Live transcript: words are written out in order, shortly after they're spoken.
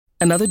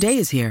Another day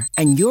is here,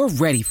 and you're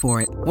ready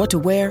for it. What to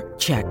wear?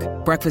 Check.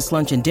 Breakfast,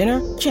 lunch, and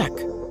dinner? Check.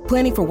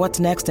 Planning for what's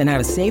next and how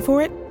to save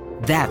for it?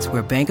 That's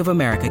where Bank of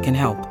America can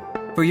help.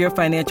 For your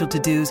financial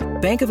to-dos,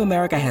 Bank of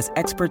America has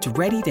experts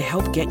ready to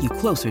help get you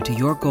closer to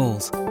your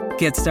goals.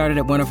 Get started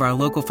at one of our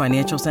local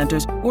financial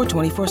centers or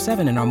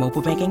 24/7 in our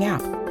mobile banking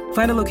app.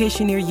 Find a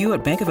location near you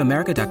at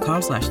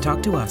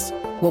bankofamerica.com/talktous.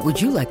 What would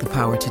you like the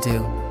power to do?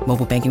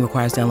 Mobile banking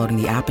requires downloading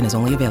the app and is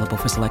only available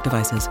for select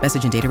devices.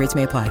 Message and data rates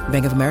may apply.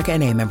 Bank of America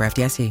N.A., member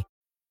FDIC.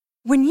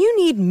 When you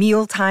need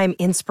mealtime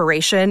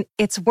inspiration,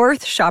 it's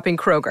worth shopping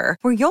Kroger,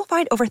 where you'll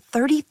find over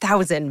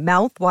 30,000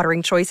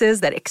 mouth-watering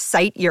choices that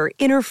excite your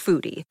inner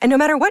foodie. And no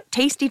matter what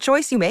tasty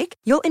choice you make,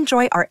 you'll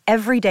enjoy our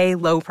everyday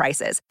low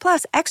prices,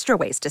 plus extra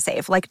ways to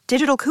save, like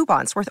digital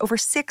coupons worth over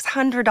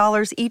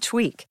 $600 each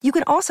week. You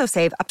can also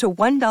save up to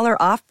 $1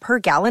 off per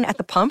gallon at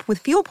the pump with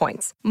fuel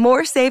points.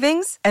 More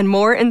savings and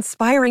more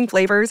inspiring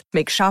flavors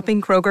make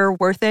shopping Kroger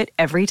worth it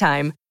every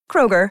time.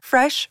 Kroger,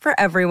 fresh for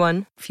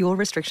everyone. Fuel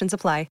restrictions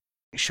apply.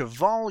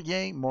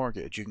 Chevalier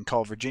Mortgage. You can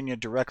call Virginia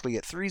directly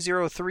at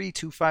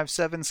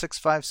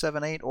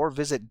 303-257-6578 or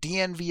visit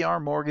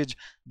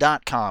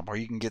dnvrmortgage.com, where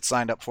you can get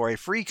signed up for a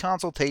free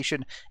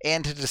consultation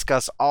and to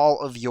discuss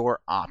all of your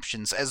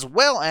options, as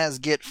well as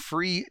get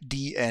free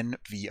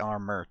DNVR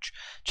merch.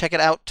 Check it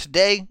out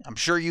today. I'm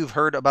sure you've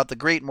heard about the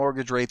great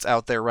mortgage rates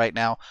out there right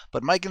now,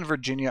 but Mike and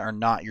Virginia are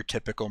not your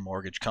typical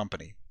mortgage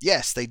company.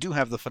 Yes, they do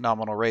have the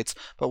phenomenal rates,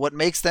 but what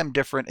makes them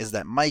different is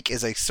that Mike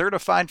is a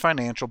certified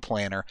financial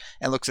planner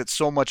and looks at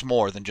so much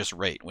more than just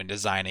rate when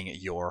designing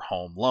your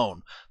home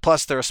loan.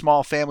 Plus, they're a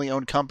small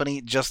family-owned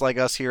company just like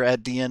us here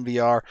at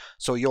DNVR,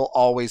 so you'll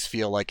always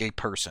feel like a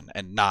person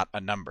and not a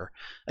number.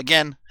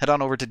 Again, head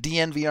on over to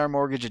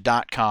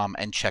dnvrmortgage.com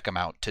and check them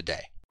out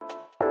today.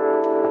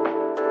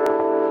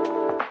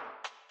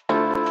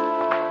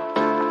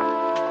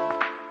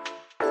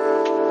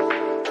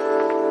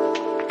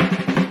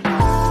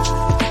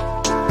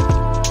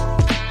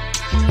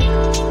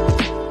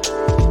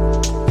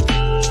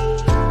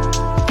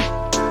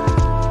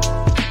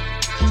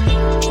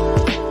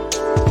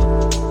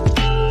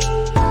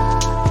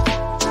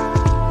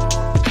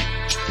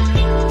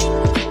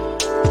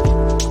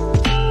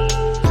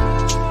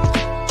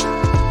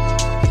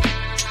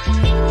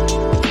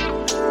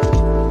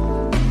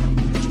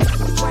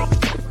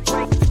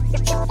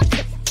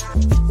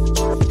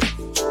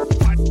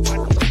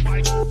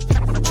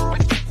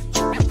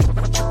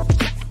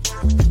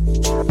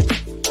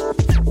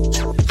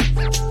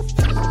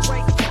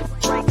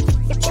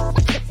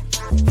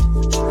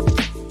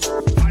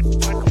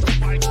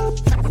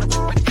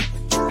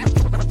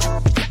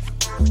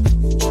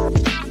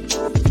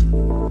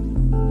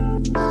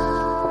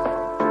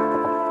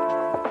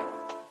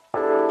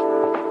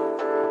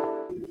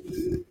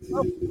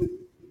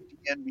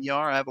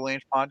 DNVR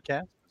Avalanche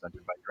Podcast,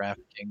 presented by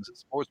DraftKings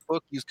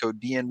Sportsbook. Use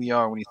code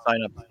DNVR when you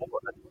sign up for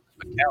an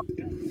account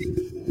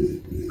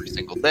every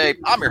single day.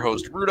 I'm your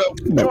host, Rudo,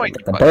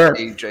 joined by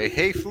AJ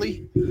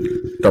Hafley.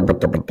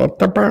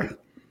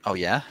 Oh,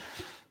 yeah?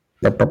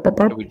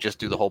 Did we just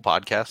do the whole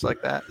podcast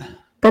like that?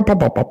 I'm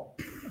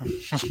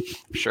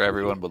sure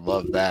everyone would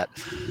love that.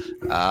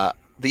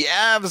 The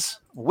Avs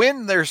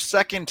win their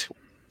second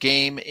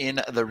game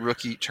in the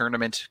rookie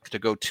tournament to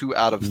go 2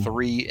 out of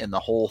 3 in the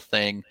whole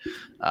thing,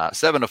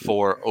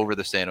 7-4 over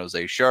the San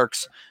Jose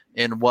Sharks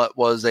in what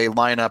was a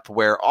lineup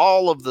where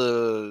all of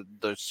the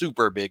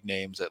super big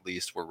names at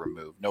least were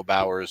removed. No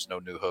Bowers, no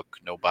Newhook,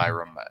 no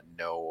Byram,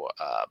 no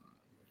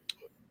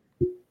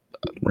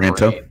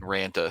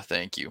Ranta,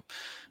 thank you.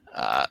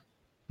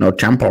 No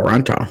Tempo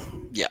Ranta.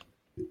 Yeah.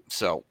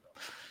 So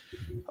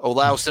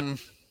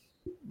Olausen,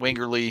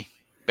 Wingerly,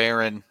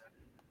 Barron,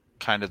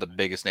 kind of the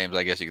biggest names.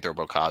 I guess you could throw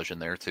Bocage in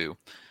there too.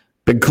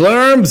 Big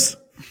Clerms.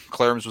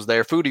 Clerms was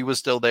there. Foodie was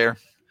still there.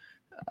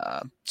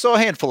 So a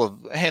handful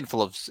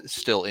of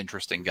still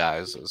interesting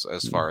guys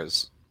as far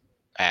as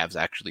Avs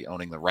actually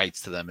owning the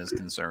rights to them is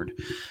concerned.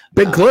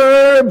 Big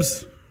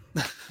Clerms.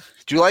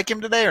 Do you like him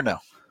today or no?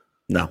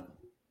 No.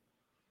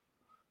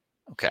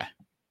 Okay.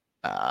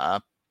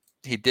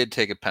 He did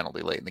take a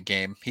penalty late in the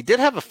game. He did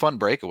have a fun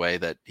breakaway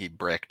that he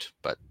bricked,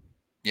 but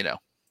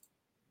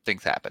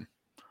things happen.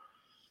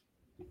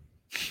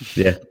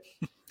 Yeah.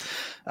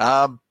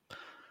 I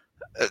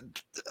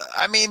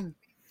mean,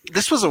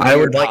 this was a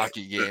weird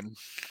hockey game.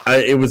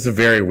 It was a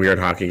very weird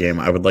hockey game.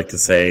 I would like to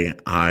say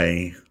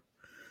I,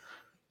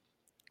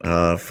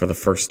 for the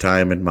first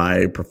time in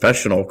my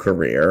professional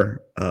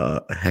career,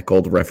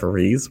 heckled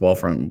referees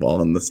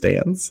while in the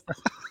stands.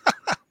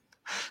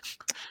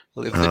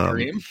 Live the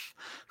dream.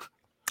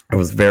 I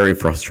was very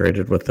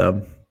frustrated with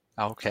them.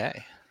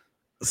 Okay.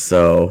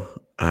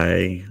 So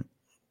I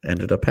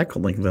ended up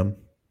heckling them.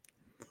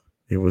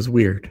 It was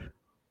weird.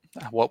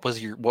 What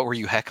were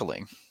you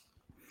heckling?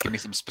 Give me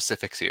some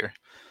specifics here.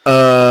 It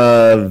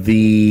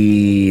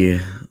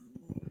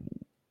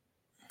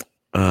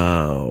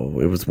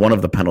was one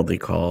of the penalty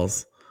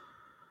calls.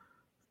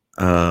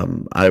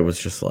 I was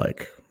just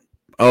like,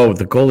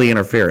 the goalie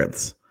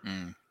interference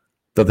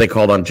that they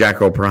called on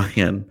Jack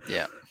O'Brien.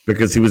 Yeah.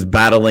 Because he was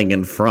battling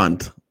in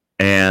front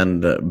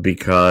And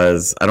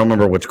because I don't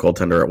remember which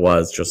goaltender it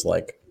was, just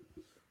like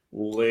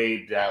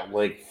laid down,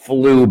 like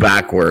flew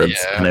backwards,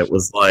 and it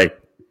was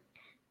like,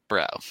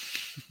 bro,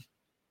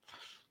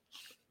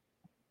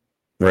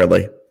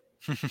 really?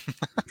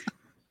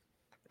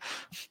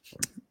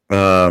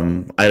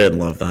 I didn't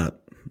love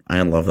that. I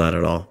didn't love that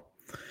at all.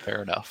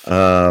 Fair enough.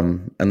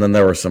 And then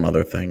there were some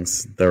other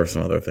things. There were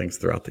some other things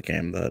throughout the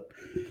game that,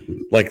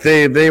 like,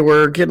 they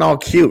were getting all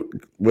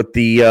cute with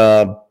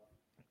the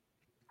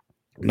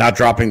not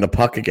dropping the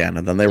puck again,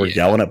 and then they were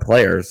yelling at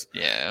players.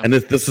 Yeah. And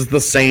this is the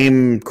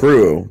same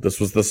crew. This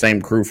was the same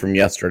crew from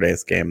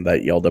yesterday's game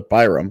that yelled at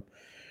Byram,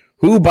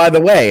 who, by the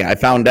way, I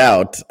found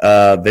out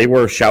they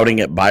were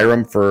shouting at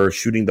Byram for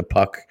shooting the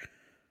puck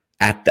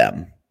at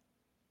them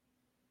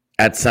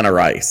at center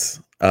ice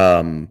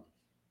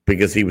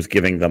because he was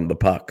giving them the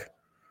puck.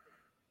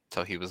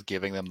 So he was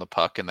giving them the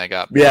puck, and they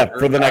got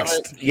for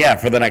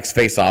the next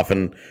face-off,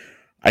 and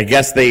I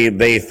guess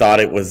they thought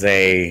it was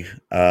a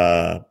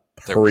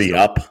hurry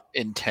up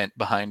intent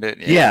behind it.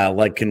 Yeah,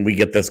 like, can we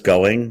get this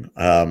going?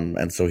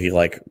 And so he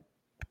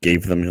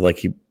gave them,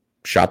 he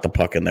shot the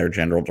puck in their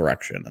general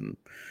direction, and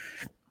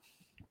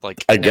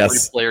like I every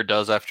guess player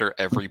does after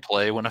every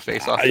play when a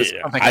face-off is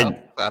coming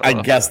up. I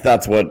guess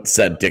that's what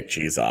set Dick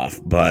Cheese off,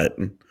 but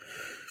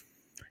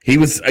he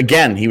was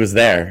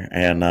there,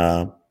 and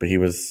but he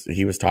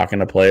was talking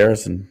to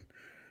players, and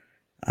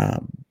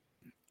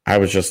I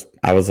was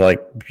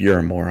like, you're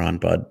a moron,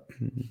 bud.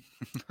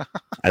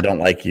 I don't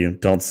like you.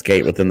 Don't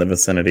skate within the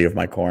vicinity of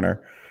my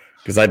corner,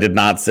 because I did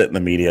not sit in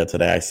the media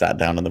today. I sat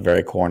down in the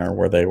very corner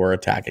where they were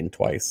attacking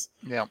twice.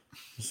 Yeah,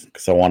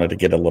 because I wanted to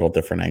get a little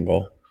different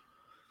angle.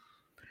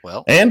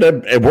 Well, and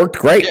it worked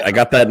great. Yeah. I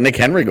got that Nick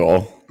Henry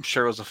goal. I'm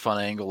sure it was a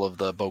fun angle of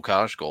the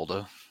Bocage goal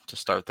to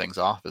start things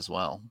off as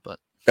well, but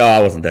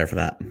I wasn't there for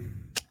that.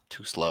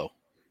 Too slow.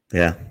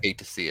 Yeah, hate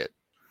to see it.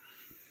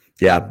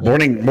 Yeah,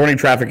 morning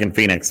traffic in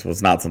Phoenix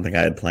was not something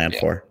I had planned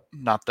for.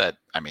 Not that,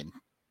 I mean,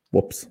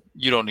 whoops.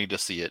 You don't need to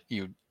see it.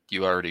 You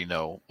already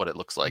know what it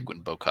looks like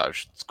when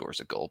Bocage scores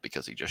a goal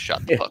because he just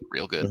shot the puck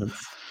real good.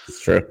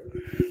 It's true.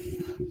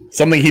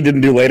 Something he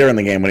didn't do later in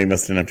the game when he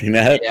missed an empty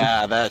net.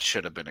 Yeah, that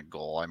should have been a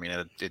goal. I mean,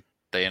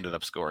 they ended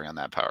up scoring on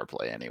that power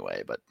play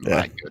anyway, but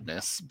my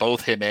goodness,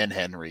 both him and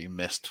Henry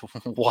missed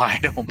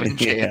wide open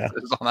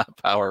chances on that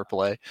power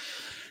play.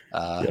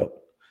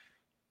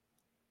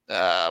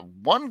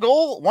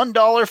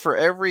 $1 for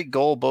every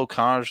goal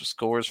Bocage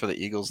scores for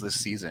the Eagles this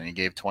season. He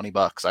gave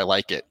 $20. I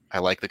like it. I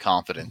like the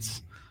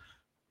confidence.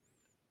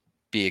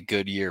 Be a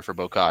good year for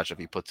Bocage if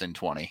he puts in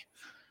 20.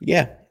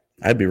 Yeah,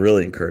 I'd be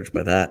really encouraged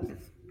by that.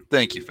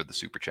 Thank you for the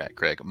super chat,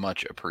 Craig.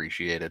 Much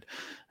appreciated.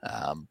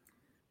 I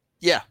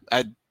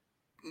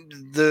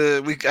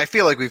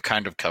feel like we've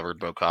kind of covered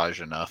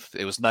Bocage enough.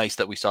 It was nice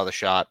that we saw the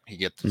shot. He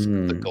gets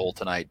the goal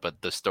tonight,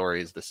 but the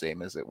story is the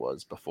same as it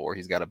was before.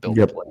 He's got to build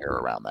a player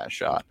around that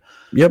shot.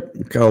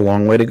 Yep, got a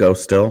long way to go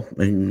still.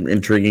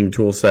 Intriguing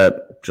tool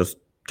set. Just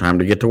time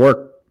to get to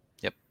work.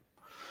 Yep.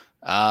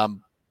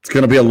 It's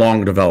going to be a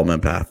long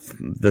development path.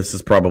 This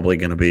is probably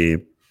going to be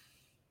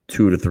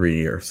 2 to 3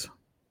 years.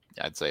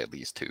 I'd say at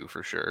least 2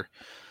 for sure.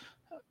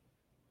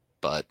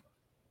 But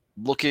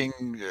looking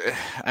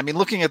at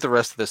the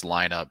rest of this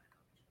lineup,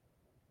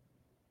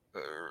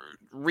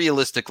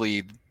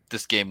 realistically,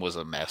 this game was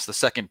a mess. The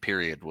second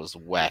period was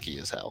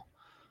wacky as hell.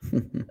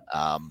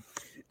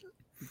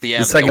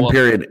 The second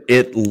period,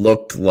 it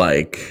looked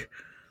like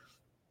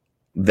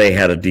they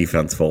had a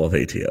defense full of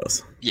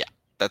ATOs. Yeah,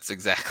 that's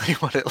exactly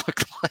what it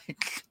looked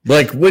like.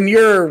 Like when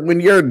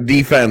your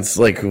defense,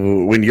 like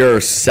when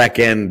your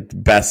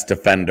second best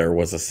defender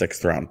was a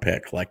 6th round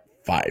pick like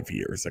 5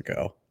 years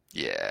ago.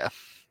 Yeah.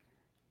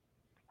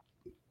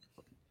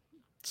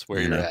 It's where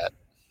you're at.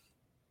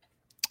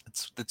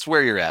 It's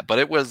where you're at. But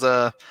it was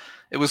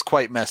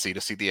quite messy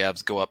to see the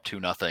Avs go up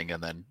 2-0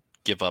 and then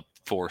give up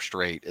 4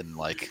 straight in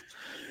like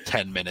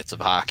 10 minutes of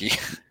hockey.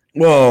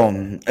 Well,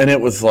 and it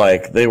was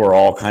like they were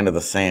all kind of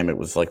the same. It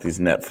was like these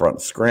net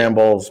front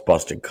scrambles,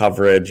 busted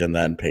coverage, and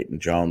then Peyton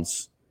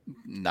Jones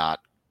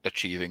not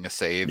achieving a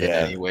save in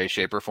any way,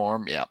 shape, or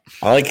form. Yeah.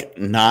 I like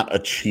not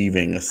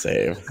achieving a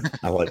save.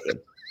 I like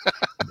it.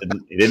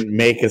 He didn't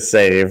make a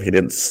save. He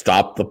didn't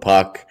stop the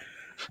puck.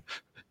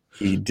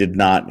 He did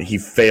not. He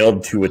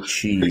failed to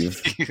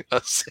achieve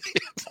a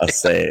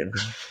save.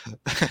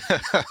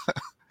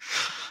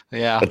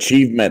 Yeah.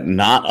 Achievement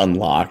not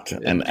unlocked,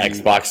 and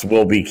Xbox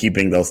will be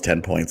keeping those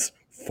 10 points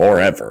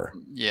forever.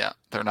 Yeah,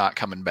 they're not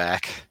coming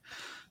back.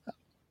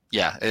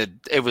 Yeah,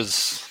 it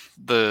was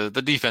the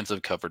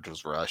defensive coverage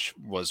was rough.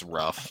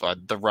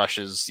 The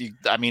rushes,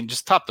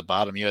 just top to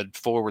bottom, you had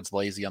forwards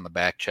lazy on the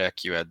back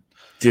check. You had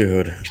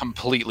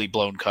completely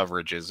blown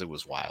coverages. It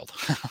was wild.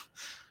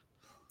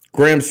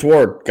 Graham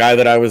Swart, guy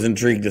that I was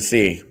intrigued to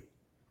see.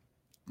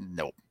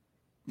 Nope,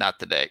 not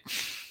today.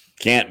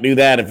 Can't do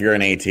that if you're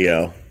an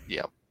ATO.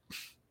 Yep.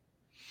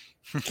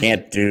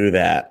 Can't do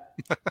that.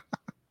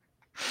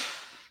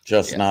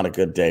 Just not a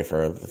good day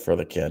for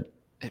the kid.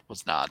 It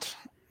was not.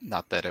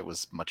 Not that it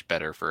was much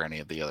better for any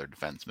of the other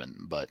defensemen,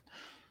 but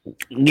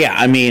yeah,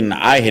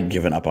 I had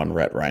given up on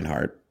Rhett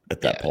Reinhardt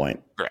at that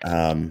point.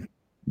 Right.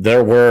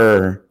 There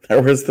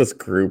was this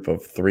group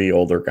of 3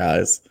 older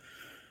guys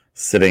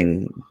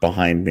sitting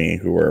behind me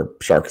who were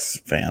Sharks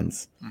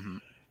fans,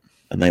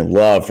 and they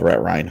loved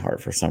Rhett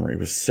Reinhardt for some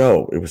reason.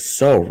 It was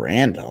so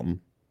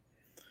random.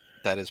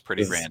 That is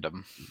pretty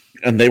random.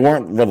 And they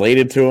weren't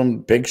related to him,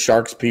 big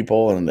Sharks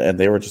people, and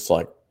they were just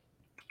like,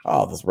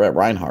 "Oh, this Rhett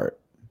Reinhardt,"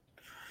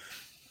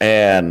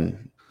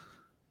 and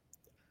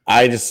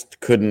I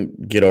just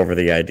couldn't get over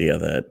the idea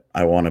that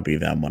I want to be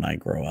them when I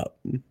grow up.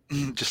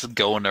 Just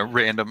go in a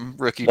random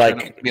rookie Like,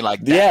 tournament and be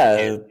like,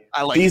 yeah,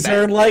 I like these that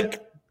are kid.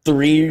 like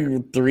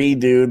three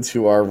dudes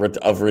who are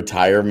of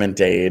retirement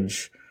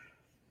age,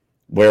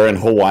 wearing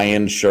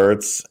Hawaiian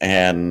shirts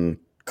and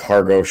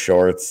cargo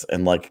shorts,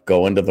 and like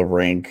go into the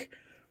rink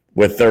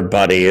with their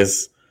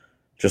buddies,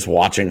 just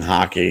watching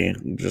hockey,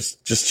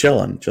 just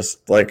chilling.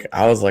 Just like,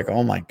 I was like,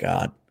 oh my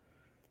God.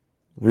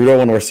 Rudo,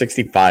 when we're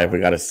 65, we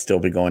got to still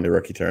be going to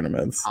rookie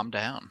tournaments. I'm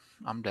down.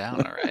 All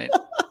right.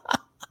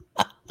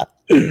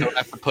 Don't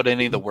have to put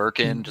any of the work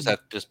in. Just have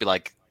to just be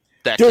like,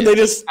 that Dude,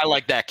 kid. I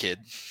like that kid.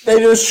 They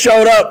just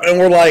showed up and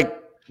were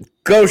like,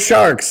 go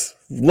Sharks.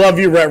 Love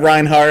you, Rhett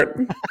Reinhardt.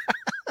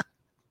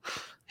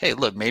 Hey,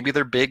 look, maybe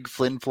they're big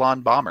Flin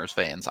Flon Bombers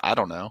fans. I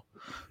don't know.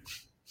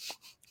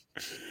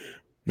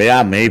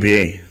 Yeah,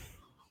 maybe.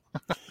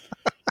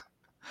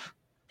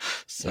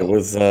 So it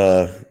was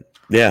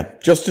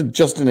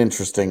just an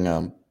interesting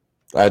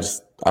I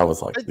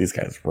was like, these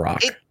guys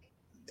rock.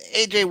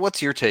 AJ,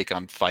 what's your take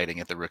on fighting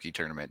at the rookie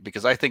tournament?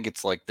 Because I think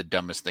it's like the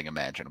dumbest thing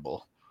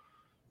imaginable.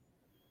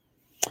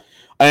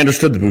 I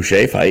understood the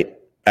Boucher fight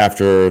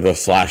after the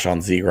slash on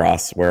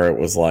Zegras, where it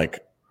was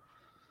like,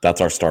 that's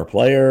our star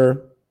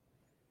player.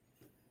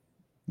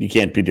 You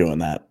can't be doing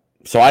that.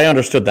 So I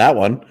understood that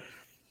one.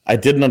 I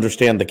didn't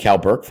understand the Cal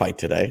Burke fight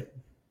today.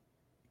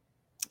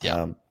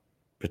 Yeah.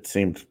 It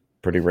seemed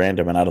pretty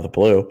random and out of the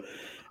blue.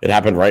 It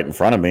happened right in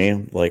front of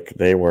me. Like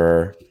they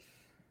were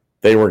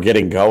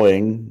getting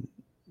going,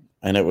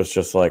 and it was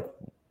just like,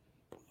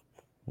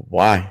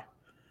 why?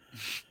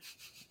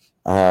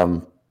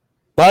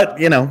 But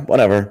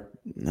whatever.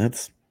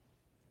 It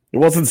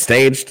wasn't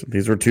staged.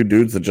 These were 2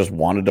 dudes that just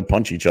wanted to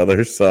punch each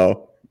other.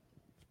 So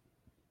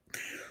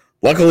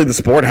luckily the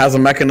sport has a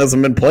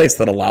mechanism in place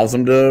that allows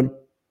them to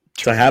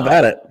have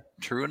at it.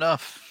 True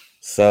enough.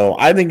 So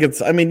I think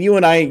you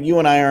and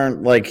I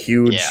aren't like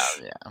huge.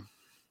 Yeah.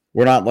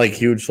 We're not like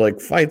huge,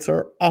 like fights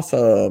are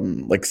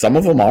awesome. Like some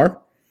of them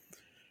are.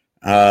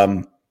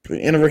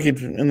 In a rookie,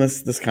 in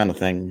this kind of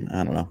thing,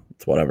 I don't know.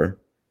 It's whatever.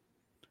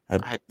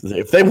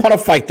 If they want to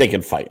fight, they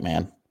can fight,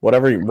 man.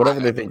 Whatever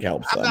they think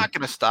helps. I'm not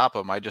going to stop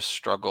them. I just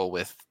struggle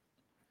with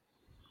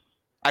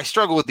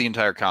the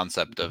entire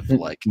concept of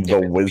like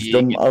the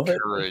wisdom of it.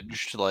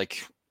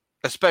 Like,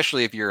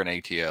 especially if you're an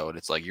ATO and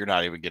it's like you're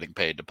not even getting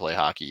paid to play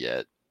hockey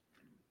yet,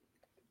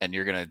 and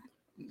you're going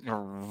to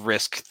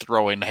risk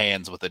throwing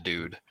hands with a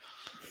dude.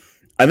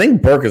 I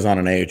think Burke is on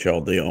an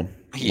AHL deal,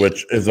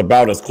 which is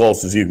about as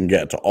close as you can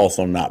get to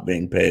also not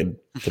being paid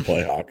to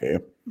play hockey.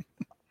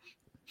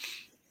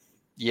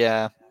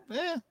 Yeah,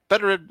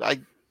 better than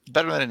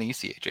an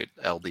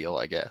ECHL deal,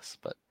 I guess.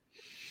 But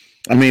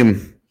I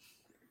mean,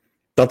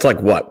 that's like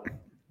what?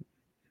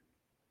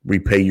 We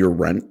pay your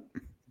rent?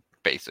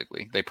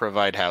 Basically, they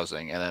provide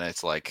housing, and then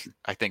it's like,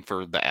 I think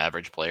for the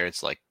average player,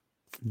 it's like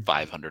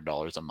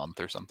 $500 a month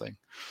or something.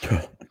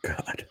 Oh my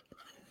God.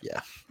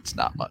 Yeah, it's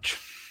not much.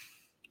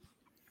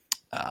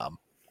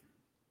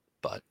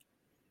 But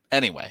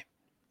anyway,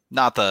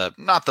 not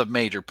the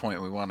major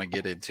point we want to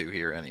get into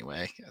here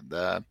anyway.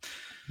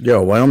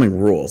 Wyoming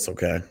rules,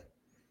 okay.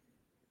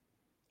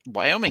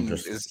 Wyoming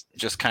is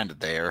just kind of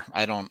there.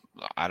 I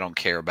don't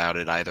care about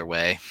it either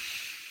way.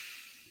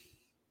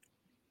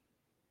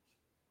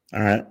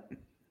 All right.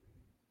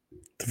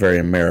 It's a very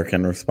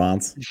American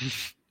response.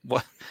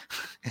 What?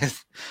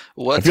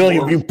 I feel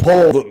like if you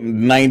polled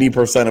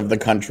 90% of the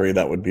country,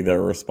 that would be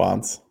their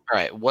response. All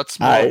right.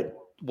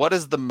 What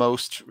is the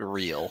most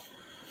real?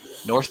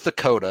 North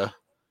Dakota,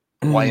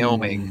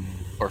 Wyoming,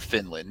 or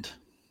Finland?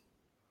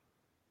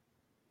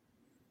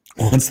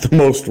 What's the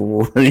most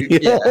real?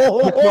 Yeah,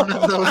 one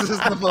of those is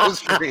the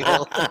most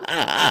real.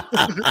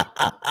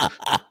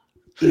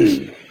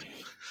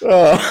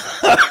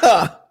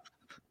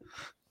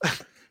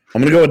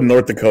 I'm going to go with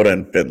North Dakota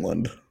and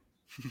Finland.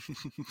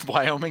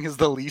 Wyoming is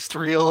the least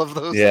real of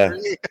those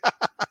three?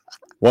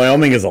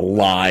 Wyoming is a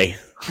lie.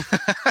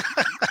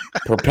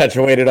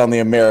 Perpetuated on the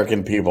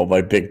American people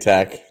by big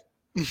tech.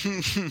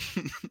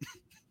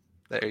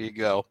 There you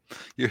go.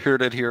 You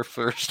heard it here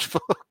first,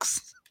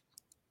 folks.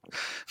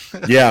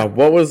 Yeah,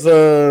 what was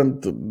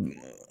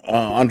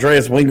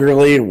Andreas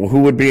Wingerly?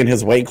 Who would be in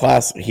his weight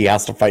class? He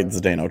has to fight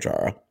Zdeno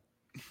Chara.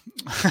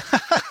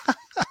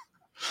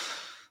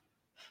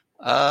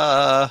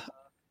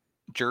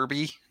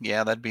 Derby,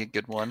 yeah, that'd be a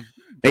good one.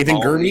 Nathan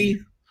Gerby?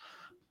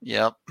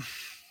 Yep.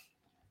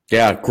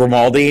 Yeah,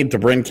 Grimaldi,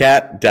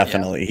 DeBrincat,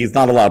 definitely. Yeah. He's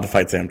not allowed to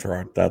fight Sam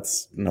Gerard.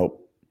 That's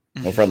nope.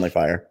 No friendly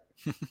fire.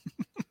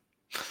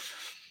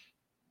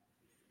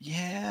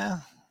 Yeah.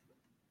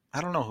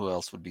 I don't know who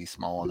else would be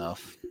small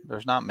enough.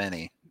 There's not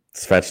many.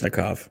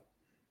 Svechnikov.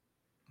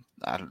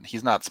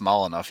 He's not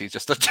small enough. He's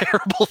just a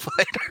terrible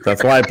fighter.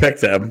 That's why I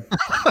picked him.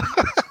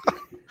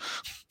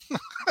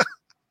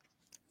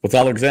 What's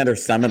Alexander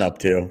Semin up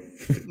to?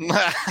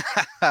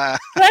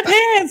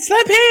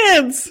 Slap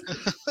hands!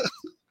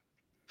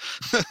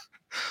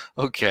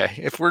 Okay,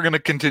 if we're going to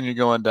continue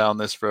going down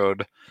this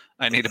road,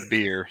 I need a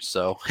beer.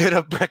 So hit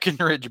up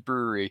Breckenridge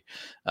Brewery,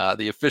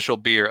 the official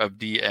beer of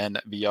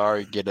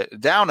DNVR. You get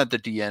it down at the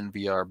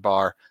DNVR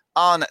bar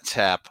on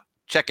tap.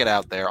 Check it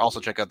out there.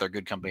 Also check out their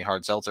Good Company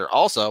hard seltzer.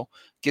 Also,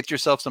 get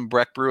yourself some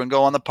Breck Brew and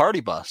go on the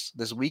party bus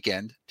this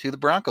weekend to the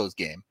Broncos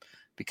game,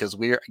 because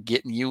we're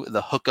getting you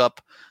the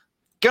hookup.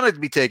 Going to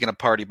be taking a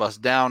party bus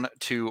down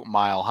to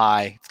Mile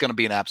High. It's going to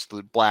be an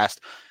absolute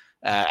blast.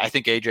 I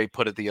think AJ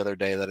put it the other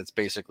day that it's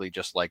basically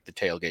just like the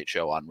tailgate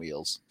show on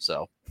wheels.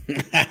 So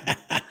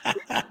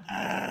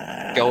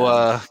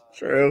go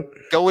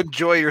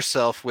enjoy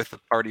yourself with the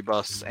party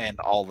bus and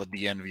all the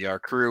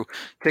DNVR crew.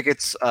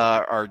 Tickets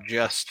are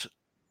just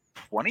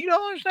 $20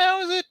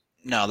 now, is it?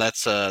 No,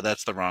 that's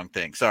the wrong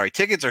thing. Sorry.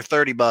 Tickets are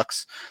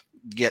 $30.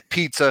 You get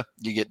pizza,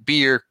 you get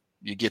beer,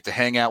 you get to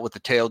hang out with the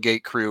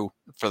tailgate crew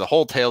for the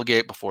whole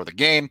tailgate before the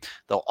game.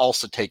 They'll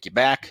also take you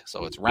back,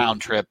 so it's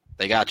round trip.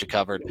 They got you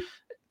covered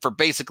for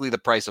basically the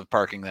price of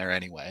parking there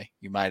anyway.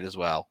 You might as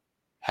well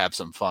have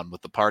some fun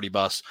with the party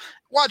bus,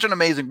 watch an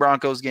amazing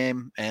Broncos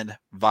game, and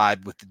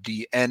vibe with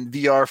the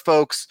DNVR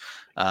folks.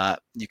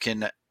 You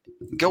can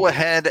go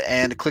ahead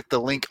and click the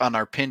link on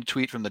our pinned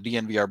tweet from the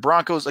DNVR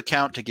Broncos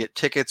account to get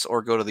tickets,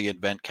 or go to the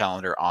event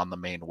calendar on the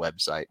main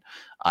website.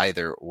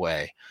 Either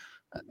way.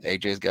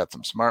 AJ's got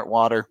some Smart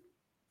Water.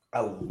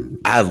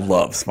 I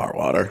love Smart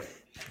Water.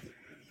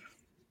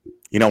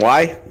 You know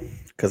why?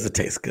 Because it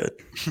tastes good.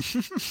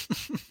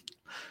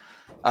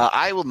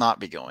 I will not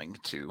be going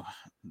to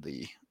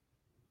the...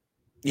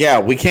 Yeah,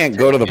 we can't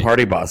go to the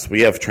party bus.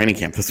 We have training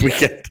camp this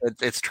weekend.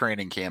 It's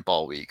training camp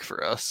all week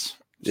for us.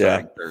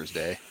 Yeah.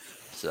 Thursday.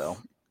 So.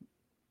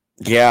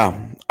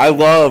 Yeah. I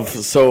love...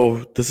 So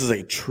this is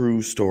a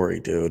true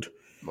story, dude.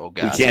 Oh,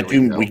 God.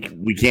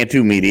 We can't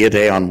do media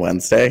day on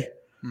Wednesday.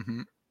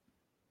 Mm-hmm.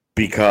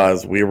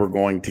 Because we were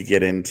going to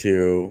get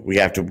into, we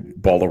have to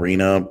Ball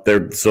Arena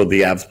there, so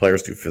the Avs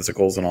players do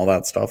physicals and all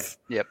that stuff.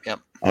 Yep.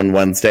 On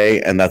Wednesday,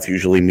 and that's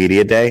usually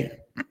media day.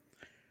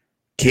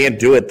 Can't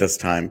do it this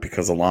time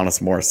because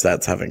Alanis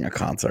Morissette's having a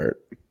concert.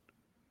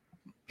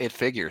 It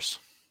figures.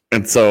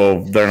 And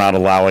so they're not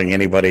allowing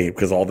anybody,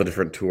 because all the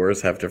different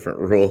tours have different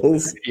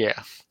rules.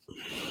 Yeah.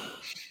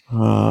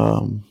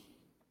 I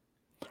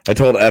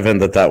told Evan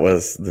that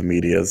was the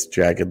media's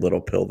jagged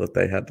little pill that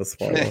they had to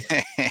swallow.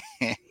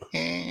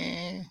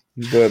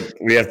 But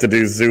we have to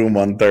do Zoom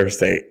on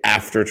Thursday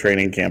after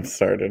training camp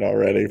started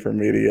already for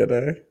media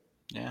day.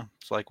 Yeah,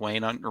 it's like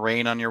rain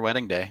on your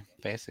wedding day,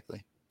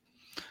 basically.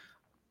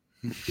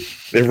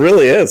 It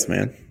really is,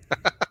 man.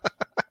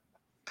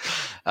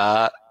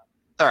 All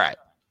right.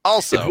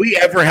 Also, if we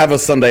ever have a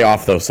Sunday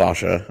off, though,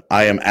 Sasha,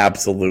 I am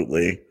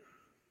absolutely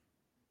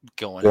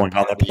going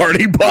on the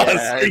party bus.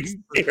 Yeah, are you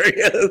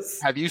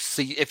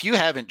serious? If you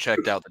haven't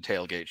checked out the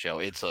tailgate show,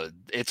 it's a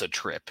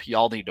trip.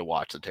 Y'all need to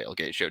watch the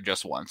tailgate show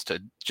just once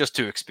to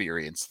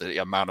experience the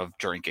amount of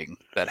drinking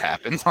that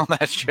happens on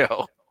that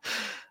show.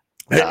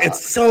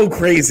 It's so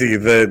crazy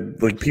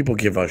that people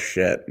give us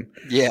shit.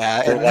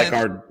 Yeah,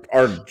 for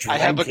our I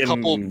have a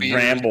couple beers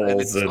rambles. And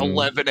it's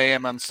 11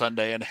 a.m. on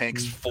Sunday, and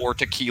Hank's 4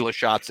 tequila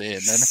shots in.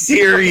 And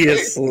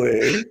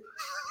seriously.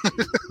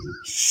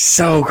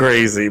 So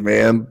crazy,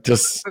 man.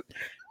 Just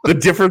the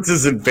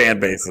differences in fan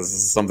bases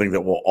is something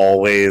that will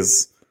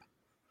always,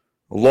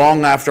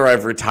 long after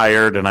I've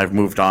retired and I've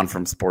moved on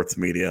from sports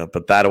media,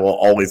 but that will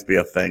always be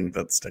a thing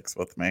that sticks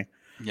with me.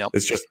 Yep.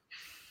 It's just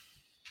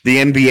the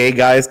NBA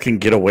guys can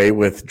get away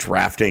with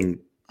drafting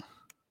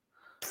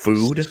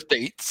food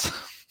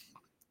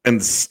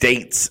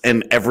states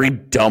and every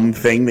dumb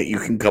thing that you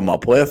can come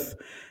up with,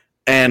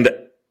 and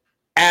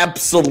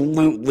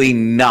absolutely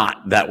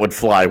not that would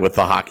fly with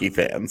the hockey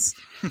fans.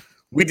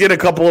 We did a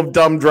couple of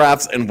dumb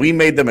drafts, and we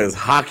made them as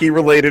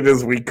hockey-related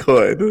as we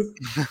could.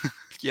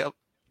 Yep.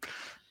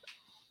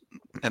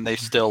 And they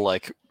still,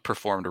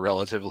 performed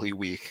relatively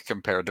weak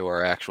compared to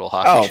our actual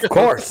hockey shows. Of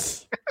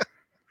course.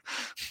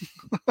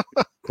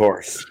 Of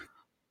course.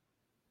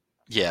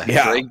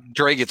 Yeah.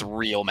 Dre gets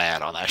real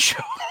mad on that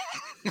show.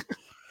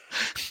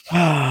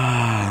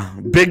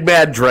 Big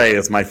Bad Dre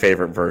is my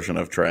favorite version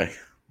of Dre.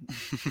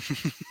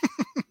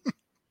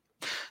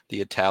 The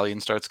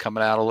Italian starts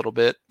coming out a little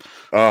bit.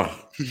 Oh.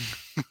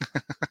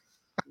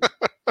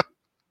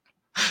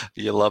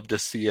 You love to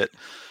see it.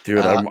 Dude,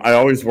 I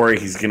always worry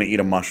he's going to eat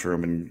a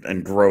mushroom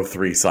and grow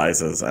 3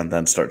 sizes and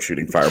then start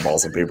shooting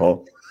fireballs at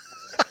people.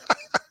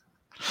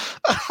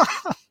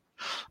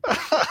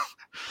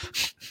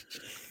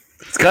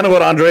 It's kind of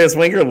what Andreas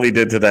Wingerly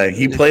did today.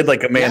 He played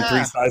like a man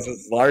 3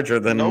 sizes larger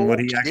than what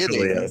he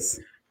actually is.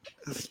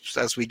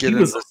 As we get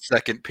into the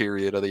second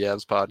period of the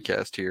Avs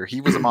podcast here, he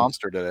was a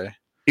monster today.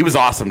 He was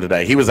awesome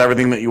today. He was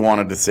everything that you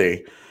wanted to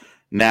see.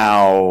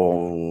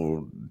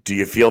 Now, do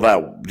you feel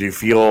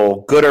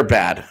good or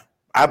bad?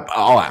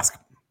 I'll ask.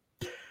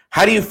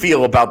 How do you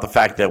feel about the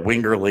fact that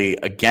Wingerly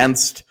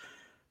against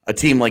a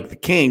team like the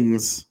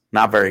Kings,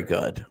 not very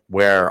good,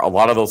 where a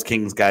lot of those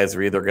Kings guys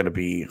are either going to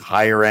be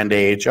higher end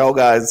AHL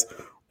guys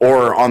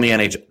or on the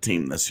NHL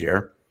team this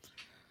year?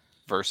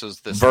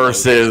 Versus this garbage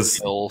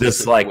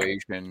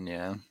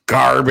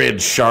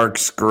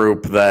Sharks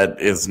group that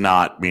is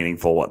not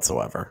meaningful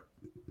whatsoever.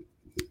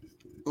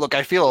 Look,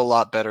 I feel a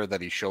lot better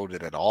that he showed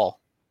it at all.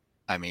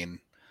 I mean,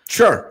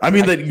 sure.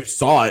 That you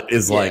saw it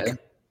is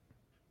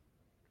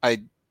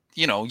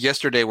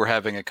yesterday we're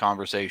having a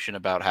conversation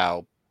about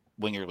how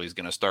Wingerly's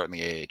going to start in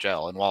the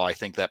AHL. And while I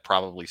think that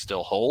probably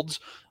still holds,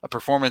 a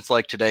performance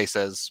like today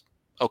says,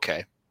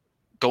 okay,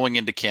 going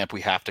into camp, we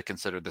have to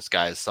consider this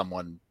guy as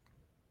someone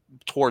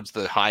towards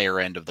the higher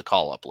end of the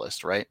call-up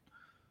list, right?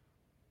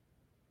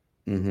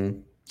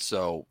 Mm-hmm.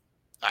 So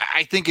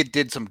I think it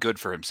did some good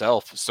for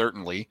himself,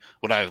 certainly.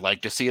 Would I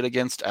like to see it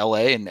against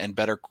LA and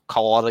better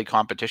quality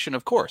competition?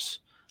 Of course.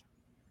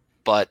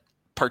 But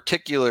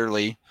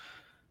particularly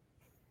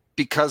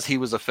because he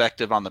was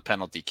effective on the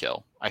penalty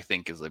kill, I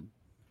think is a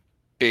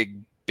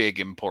big,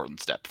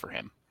 important step for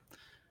him.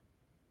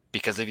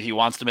 Because if he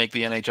wants to make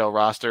the NHL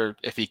roster,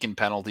 if he can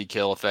penalty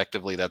kill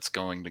effectively, that's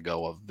going to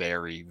go a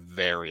very,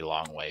 very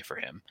long way for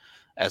him,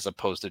 as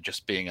opposed to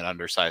just being an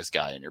undersized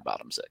guy in your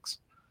bottom six.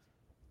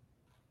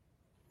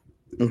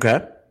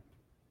 Okay.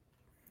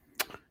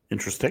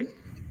 Interesting.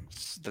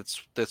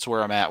 That's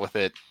where I'm at with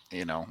it.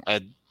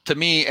 To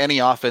me, any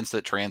offense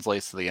that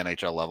translates to the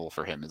NHL level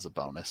for him is a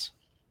bonus.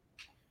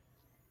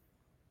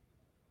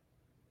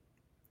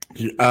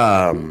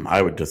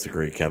 I would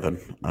disagree, Kevin.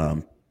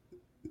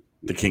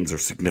 The Kings are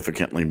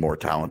significantly more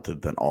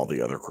talented than all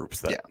the other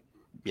groups that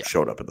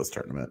showed up at this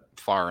tournament.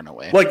 Far and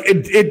away.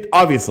 It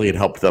obviously it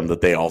helped them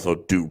that they also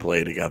do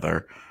play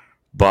together.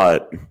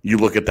 But you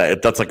look at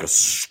that, that's like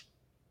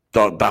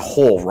the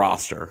whole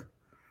roster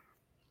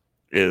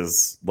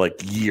is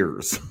like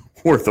years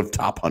worth of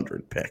top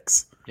 100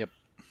 picks. Yep.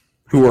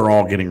 Who are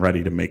all getting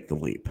ready to make the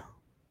leap.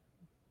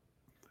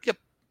 Yep.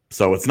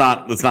 So it's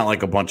not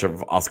like a bunch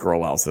of Oscar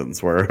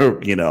Olsons where,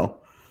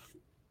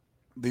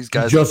 these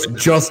guys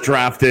just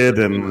drafted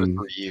and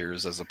for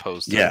years, as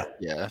opposed to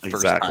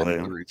exactly.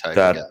 Type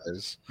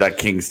guys. That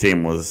Kings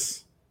team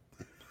was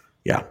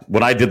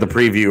when I did the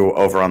preview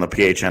over on the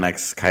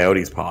PHNX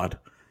Coyotes pod,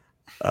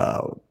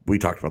 we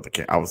talked about the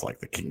King. I was like,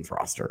 the Kings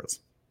roster is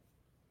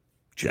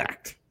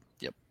jacked.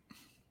 Yep.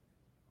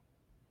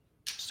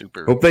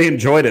 Super. Hope they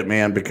enjoyed it,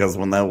 man, because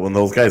when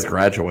those guys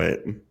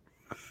graduate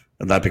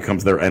and that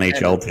becomes their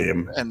NHL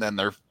team, and then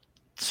their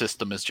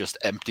system is just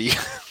empty.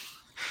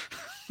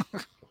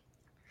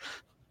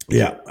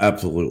 Yeah,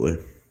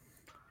 absolutely.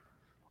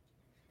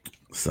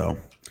 So,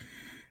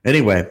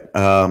 anyway,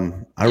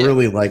 I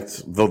really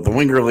liked the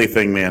Wingerly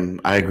thing, man.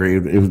 I agree.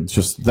 It was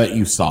just that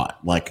you saw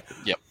it.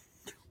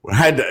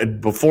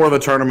 Before the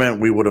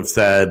tournament, we would have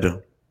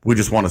said we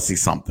just want to see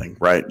something,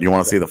 right? You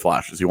want to see the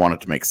flashes. You want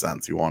it to make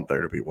sense. You want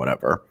there to be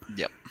whatever.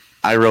 Yep.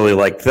 I really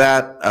liked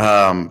that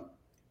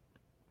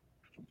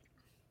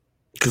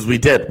because we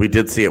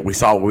did see it. We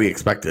saw what we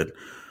expected.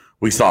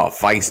 We saw a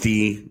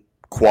feisty,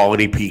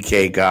 quality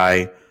PK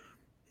guy.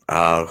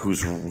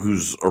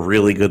 Who's a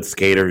really good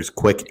skater, who's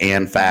quick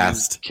and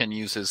fast. Can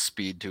use his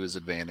speed to his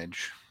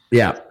advantage.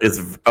 Yeah,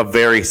 is a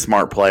very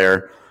smart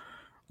player.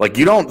 Like,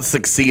 you don't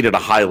succeed at a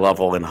high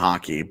level in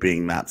hockey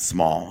being that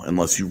small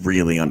unless you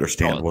really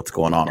understand what's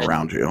going on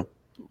around you.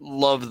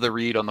 Loved the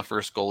read on the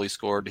first goal he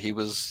scored. He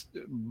was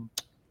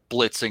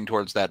blitzing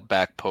towards that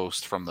back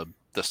post from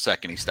the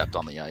second he stepped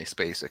on the ice,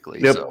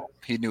 basically. Yep. So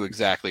he knew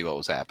exactly what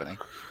was happening.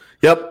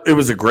 Yep, it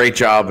was a great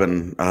job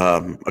and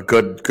a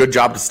good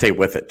job to stay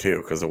with it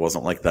too, because it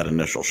wasn't like that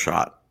initial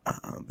shot,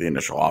 the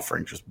initial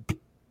offering just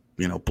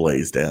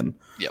blazed in.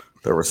 Yep,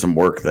 there was some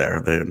work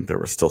there. There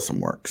was still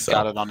some work. So.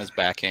 Got it on his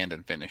backhand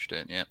and finished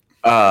it. Yep.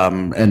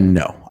 And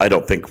no, I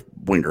don't think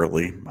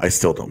Wingerly. I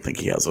still don't think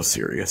he has a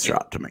serious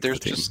shot to make the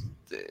team.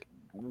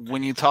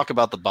 When you talk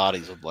about the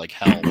bodies of like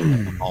Helm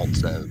and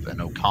Maltsev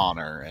and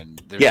O'Connor,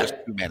 and there's just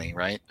too many,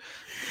 right?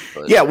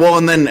 But, well,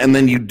 and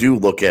then you do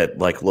look at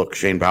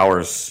Shane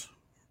Bowers.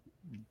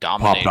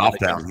 Popped off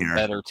down here.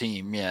 Better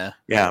team,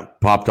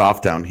 popped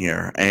off down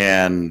here,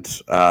 and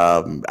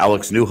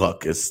Alex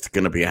Newhook is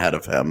going to be ahead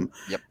of him,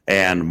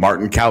 and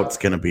Martin Kaut's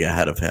going to be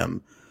ahead of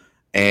him,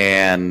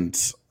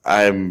 and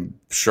I'm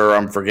sure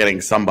I'm forgetting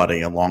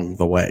somebody along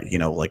the way.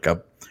 Like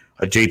a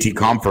JT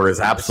Compher is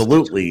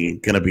absolutely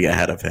going to be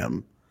ahead of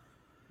him.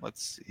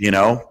 Let's see.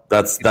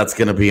 That's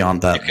going to be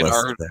on that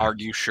list. You can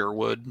argue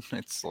Sherwood.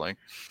 It's like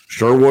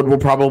Sherwood will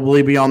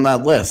probably be on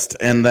that list,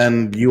 and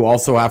then you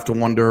also have to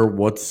wonder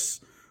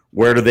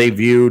where do they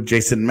view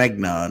Jason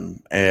Megna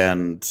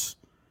and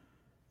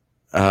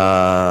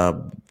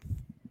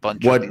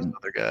bunch of these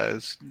other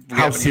guys?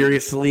 How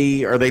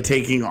seriously are they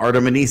taking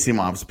Artem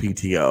Anisimov's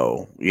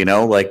PTO?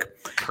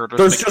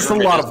 There's just a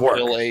lot of work.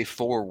 A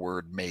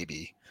forward,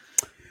 maybe.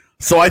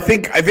 So I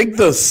think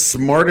the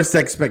smartest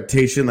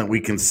expectation that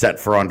we can set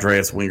for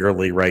Andreas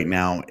Wingerly right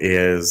now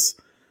is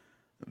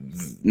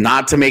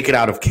not to make it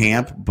out of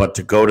camp, but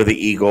to go to the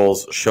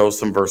Eagles, show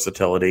some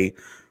versatility,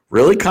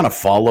 really kind of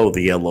follow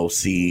the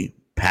LOC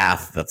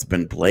path that's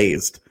been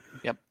blazed.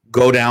 Yep.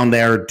 Go down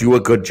there, do a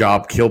good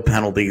job, kill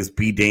penalties,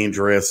 be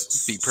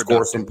dangerous, Be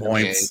score some productive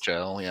in points. the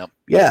AHL, yep.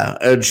 Yeah,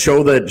 and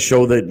show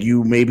that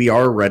you maybe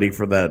are ready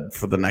for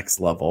the next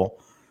level.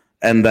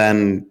 And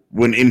then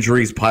when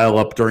injuries pile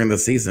up during the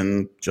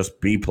season, just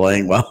be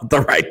playing well at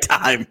the right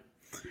time.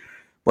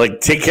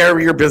 Like, take care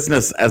of your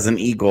business as an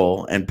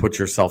Eagle and put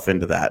yourself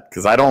into that.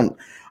 Because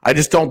I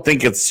just don't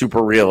think it's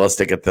super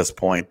realistic at this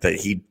point that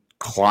he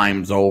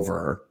climbs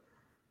over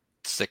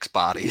 6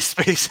 bodies,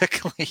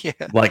 basically.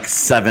 Yeah. like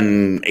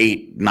 7,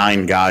 8,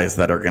 9 guys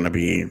that are going to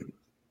be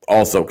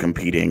also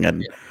competing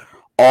and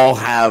all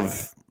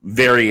have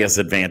various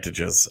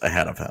advantages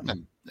ahead of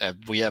him. And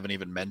we haven't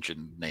even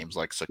mentioned names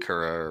like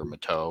Sakura or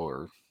Mato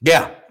or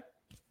Yeah.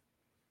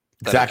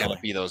 that are going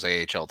to be those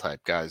AHL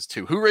type guys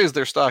too. Who raised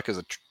their stock as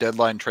a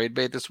deadline trade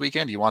bait this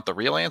weekend? Do you want the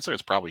real answer?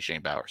 It's probably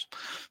Shane Bowers.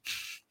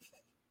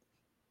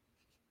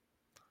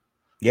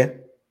 Yeah.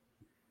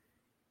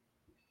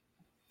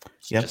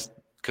 Yeah. Just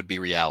could be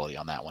reality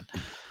on that one.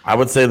 I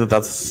would say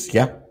that's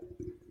yeah.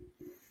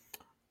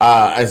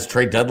 As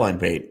trade deadline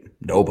bait,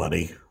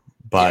 nobody.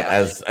 But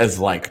as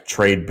like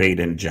trade bait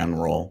in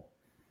general,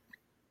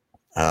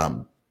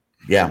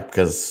 yeah,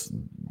 because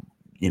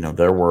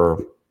there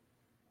were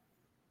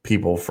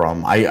people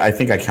from I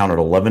think I counted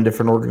 11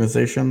 different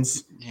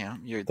organizations. Yeah,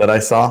 that I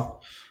saw.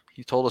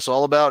 You told us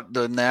all about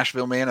the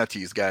Nashville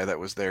Manatees guy that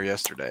was there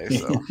yesterday.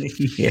 So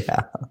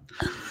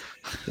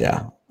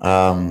yeah.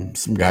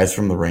 Some guys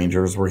from the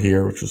Rangers were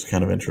here, which was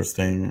kind of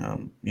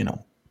interesting.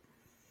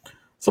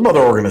 Some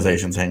other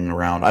organizations hanging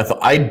around.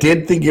 I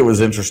did think it was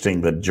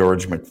interesting that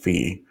George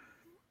McPhee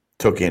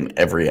took in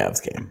every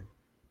Avs game.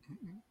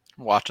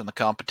 Watching the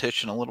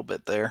competition a little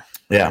bit there.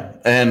 Yeah,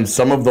 and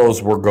some of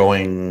those were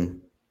going.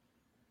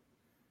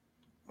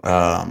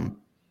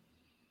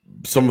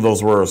 Some of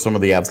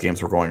the Avs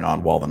games were going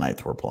on while the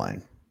Knights were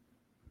playing.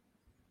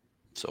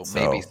 So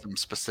maybe some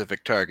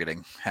specific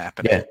targeting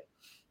happening. Yeah.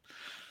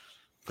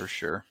 For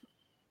sure.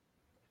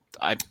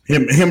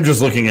 Him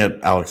just looking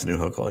at Alex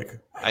Newhook like.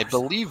 I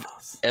believe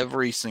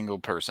every single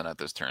person at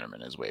this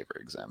tournament is waiver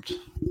exempt.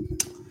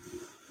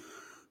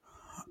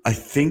 I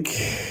think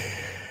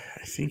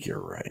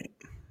you're right.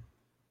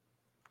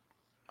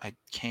 I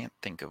can't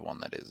think of one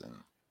that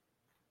isn't.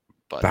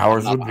 But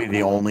Bowers would be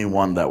the only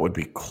one that would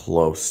be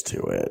close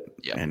to it,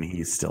 yep. And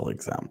he's still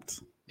exempt.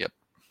 Yep.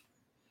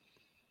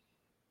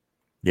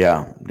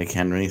 Yeah, Nick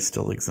Henry's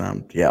still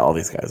exempt. Yeah, all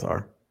these guys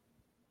are.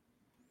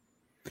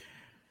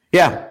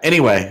 Yeah,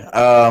 anyway,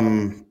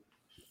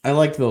 I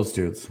liked those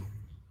dudes.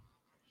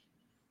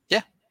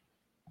 Yeah.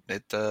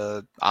 It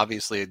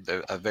obviously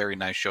a very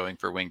nice showing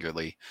for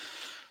Wingerly.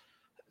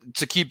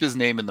 To keep his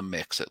name in the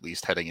mix, at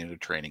least heading into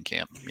training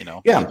camp,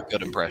 Yeah,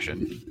 good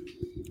impression.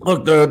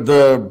 Look,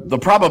 the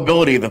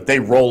probability that they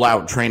roll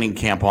out training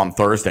camp on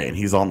Thursday and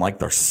he's on like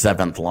their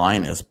 7th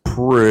line is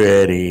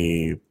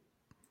pretty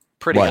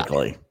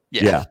likely.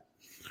 Yeah.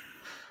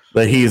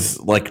 But he's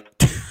like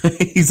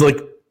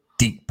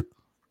deep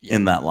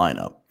in that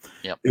lineup.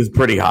 Yep. Is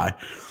pretty high.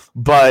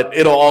 But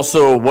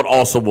what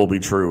also will be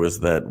true is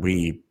that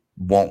we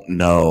won't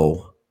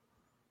know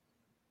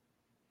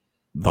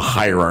the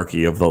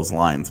hierarchy of those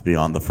lines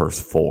beyond the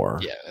first 4.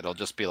 Yeah, it'll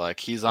just be like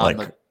he's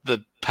on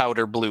the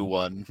powder blue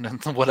one,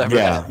 whatever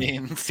that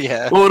means.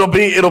 Yeah. Well,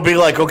 it'll be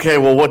like, okay,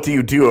 well, what do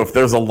you do if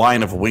there's a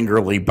line of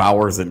Wingerly,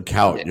 Bowers, and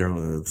Kaut?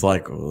 It's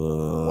like,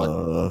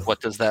 what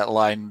does that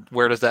line?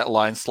 Where does that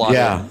line slot?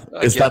 Yeah,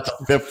 is that the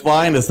 5th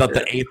line? Is that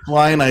the 8th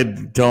line? I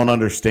don't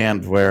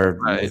understand where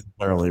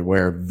necessarily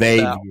where they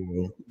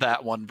view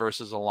that one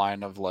versus a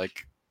line of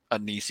like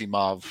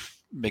Anisimov,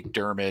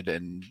 McDermott,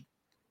 and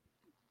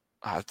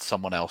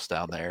someone else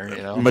down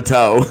there,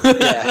 Mato.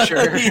 Yeah,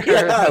 sure.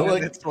 Yeah,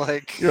 it's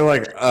like you're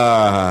like,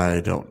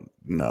 I don't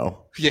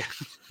know. Yeah,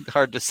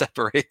 hard to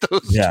separate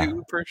those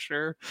two for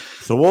sure.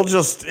 So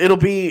it'll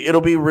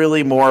be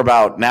really more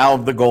about now.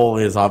 The goal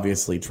is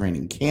obviously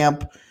training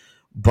camp,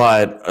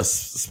 but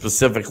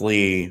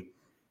specifically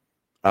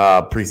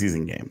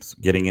preseason games,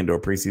 getting into a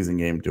preseason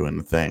game, doing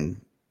the thing.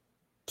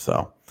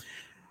 So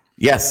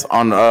yes,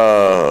 on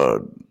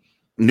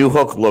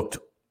Newhook looked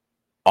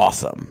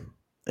awesome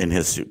in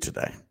his suit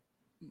today.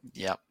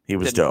 Yep. He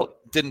was dope.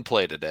 Didn't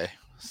play today,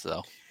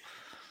 so.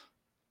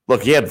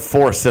 Look, he had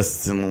 4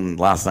 assists in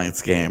last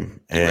night's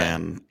game,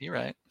 and you're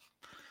right.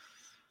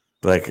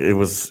 Like it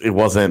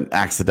wasn't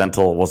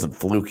accidental, it wasn't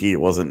fluky, it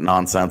wasn't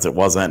nonsense, it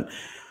wasn't.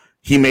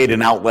 He made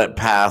an outlet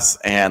pass,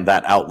 and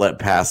that outlet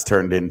pass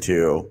turned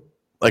into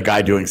a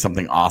guy doing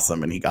something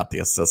awesome, and he got the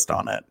assist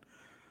on it.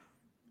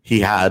 He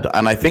had,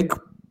 and I think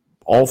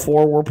all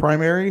 4 were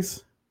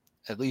primaries.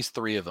 At least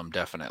 3 of them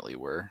definitely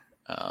were.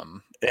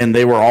 And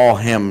they were all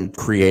him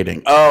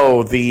creating.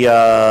 Oh,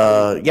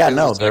 there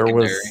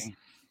was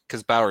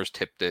because Bowers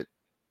tipped it,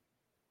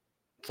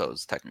 so it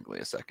was technically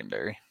a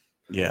secondary.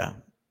 Yeah,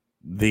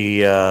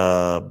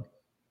 the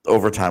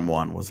overtime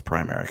one was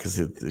primary because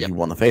he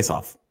won the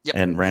faceoff,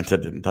 and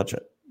Raanta didn't touch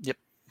it. Yep.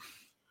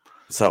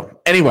 So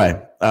anyway,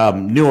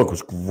 Newhook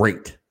was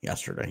great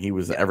yesterday. He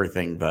was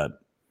everything that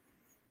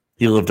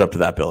He lived up to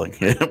that billing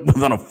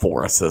within a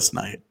 4-assist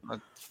night.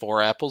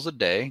 4 apples a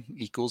day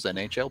equals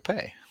NHL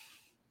pay.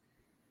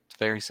 It's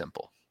very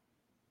simple.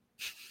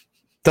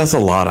 That's a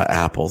lot of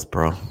apples,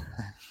 bro.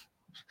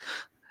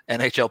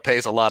 NHL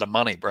pays a lot of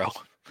money, bro.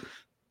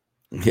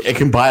 It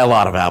can buy a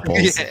lot of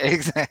apples. Yeah,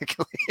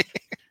 exactly.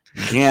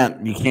 You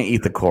can't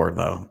eat the core,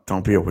 though.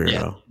 Don't be a weirdo.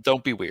 Yeah,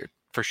 don't be weird,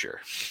 for sure.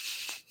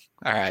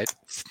 All right.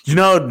 You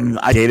know,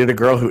 I dated a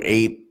girl who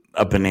ate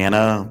a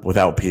banana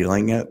without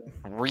peeling it.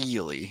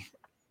 Really?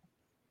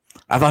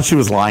 I thought she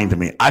was lying to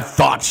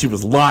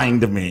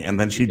me. And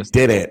then she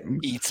did it.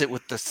 Eats it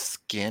with the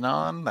skin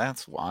on?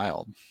 That's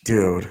wild.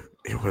 Dude,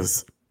 it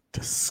was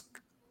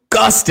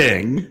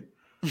disgusting.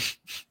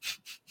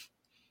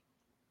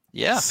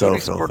 Yeah, so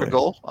scored a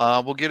goal.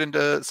 We'll get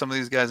into some of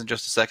these guys in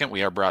just a second.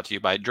 We are brought to you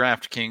by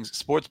DraftKings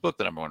Sportsbook,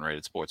 the #1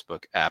 rated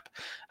sportsbook app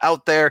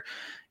out there.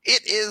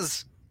 It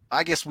is,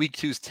 I guess week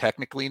 2 is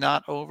technically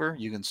not over.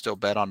 You can still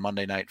bet on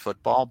Monday Night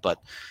Football, but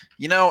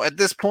you know, at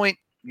this point,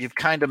 you've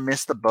kind of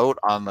missed the boat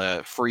on the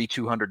free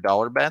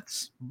 $200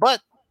 bets,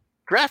 but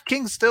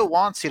DraftKings still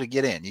wants you to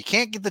get in. You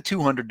can't get the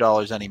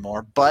 $200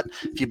 anymore, but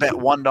if you bet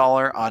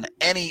 $1 on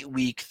any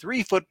week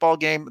 3 football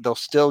game, they'll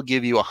still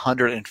give you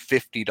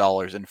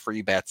 $150 in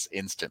free bets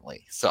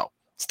instantly. So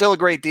still a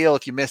great deal.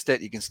 If you missed it,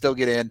 you can still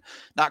get in.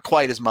 Not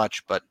quite as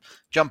much, but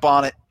jump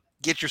on it.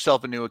 Get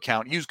yourself a new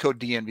account. Use code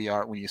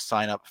DNVR when you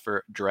sign up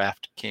for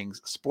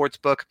DraftKings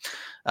Sportsbook.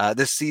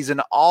 This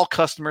season, all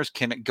customers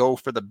can go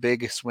for the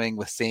big swing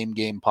with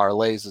same-game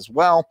parlays as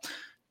well.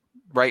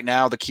 Right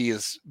now, the key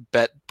is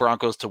bet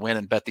Broncos to win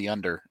and bet the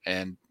under,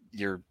 and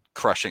you're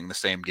crushing the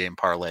same-game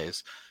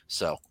parlays.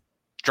 So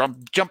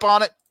jump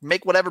on it.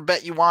 Make whatever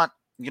bet you want.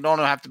 You don't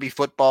have to be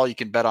football. You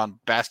can bet on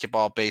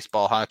basketball,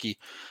 baseball, hockey.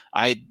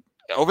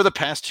 Over the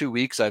past 2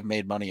 weeks, I've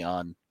made money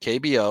on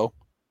KBO,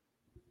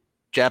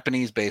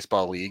 Japanese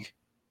Baseball League,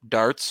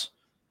 darts,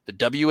 the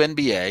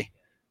WNBA,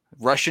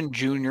 Russian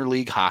Junior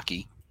League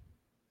hockey.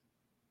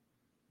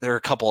 There are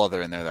a couple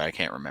other in there that I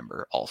can't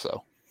remember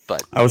also.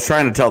 But I was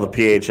trying to tell the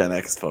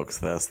PHNX folks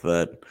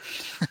that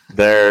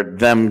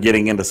them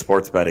getting into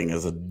sports betting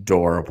is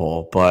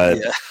adorable, but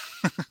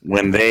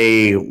when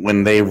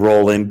they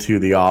roll into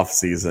the off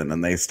season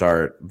and they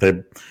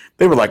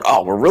were like,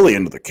 oh, we're really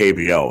into the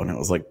KBO, and it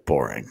was like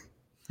boring.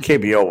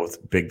 KBO was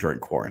big during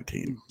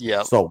quarantine.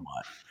 Yeah, so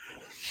much.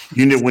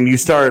 You know, when you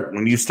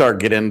starting to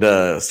get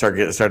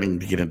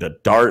into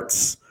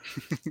darts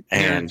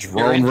and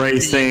drone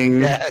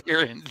racing,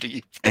 you're in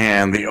deep.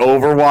 And the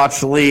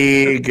Overwatch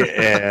League,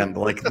 and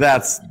like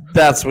that's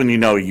when you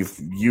know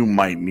you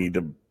might need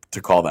to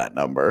call that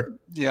number.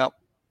 Yep.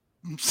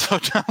 So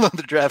download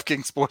the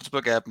DraftKings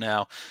Sportsbook app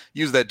now.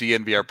 Use that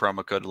DNVR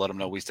promo code to let them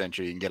know we sent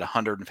you. You can get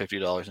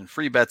 $150 in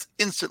free bets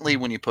instantly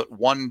when you put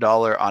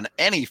 $1 on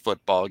any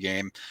football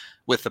game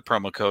with the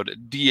promo code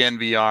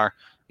DNVR.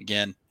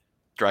 Again,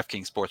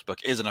 DraftKings Sportsbook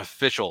is an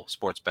official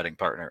sports betting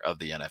partner of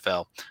the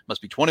NFL.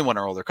 Must be 21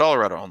 or older,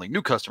 Colorado only,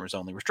 new customers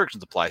only.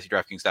 Restrictions apply. See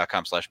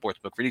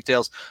DraftKings.com/sportsbook for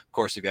details. Of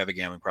course, if you have a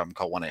gambling problem,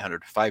 call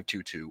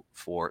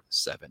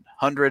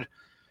 1-800-522-4700.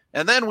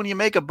 And then when you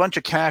make a bunch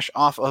of cash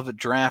off of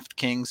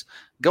DraftKings,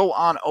 go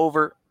on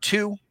over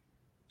to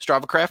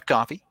Strava Craft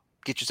Coffee.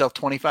 Get yourself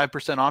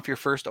 25% off your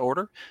first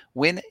order.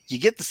 When you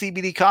get the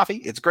CBD coffee,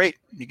 it's great.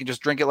 You can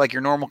just drink it like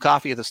your normal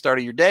coffee at the start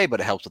of your day, but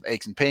it helps with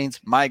aches and pains,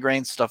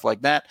 migraines, stuff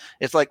like that.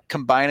 It's like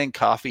combining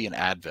coffee and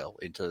Advil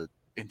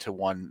into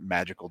one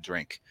magical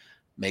drink.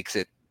 Makes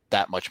it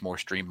that much more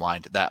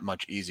streamlined, that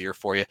much easier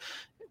for you.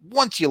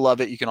 Once you love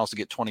it, you can also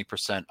get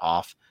 20%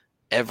 off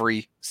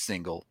every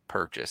single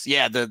purchase.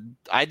 Yeah,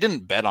 I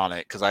didn't bet on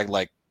it because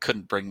I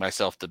couldn't bring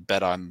myself to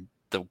bet on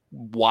the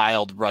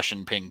wild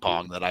Russian ping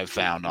pong that I've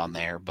found on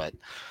there, but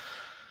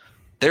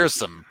there's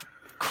some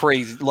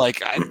crazy,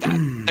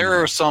 there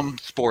are some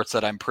sports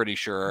that I'm pretty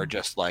sure are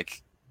just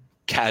like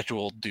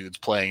casual dudes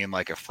playing in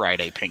like a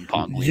Friday ping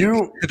pong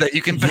league that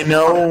you can bet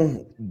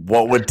on.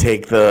 What would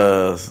take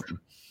the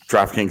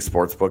DraftKings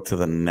Sportsbook to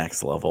the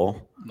next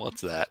level?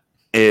 What's that?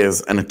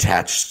 Is an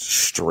attached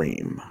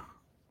stream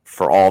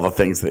for all the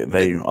things that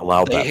they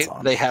allow bets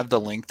on. They have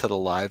the link to the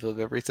live of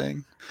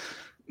everything.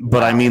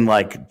 But wow. I mean,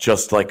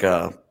 just like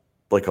a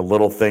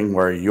little thing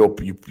where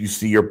you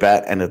see your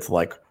bet and it's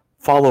like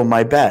follow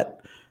my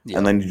bet,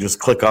 and then you just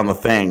click on the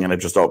thing and it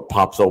just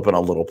pops open a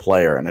little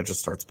player and it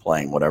just starts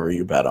playing whatever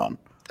you bet on.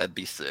 That'd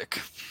be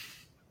sick.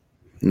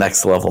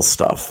 Next level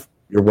stuff.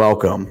 You're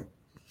welcome.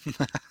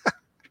 for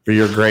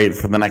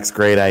the next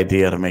great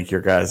idea to make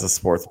your guys'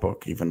 sports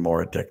book even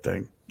more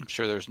addicting. I'm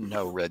sure there's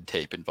no red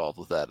tape involved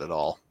with that at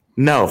all.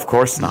 No, of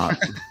course not.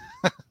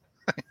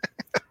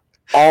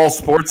 All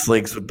sports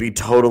leagues would be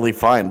totally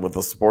fine with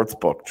a sports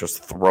book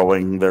just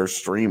throwing their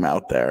stream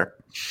out there.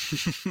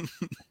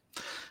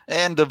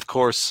 And, of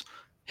course,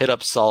 hit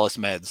up Solace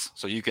Meds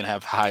so you can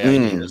have high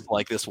ideas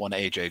like this one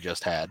AJ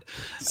just had.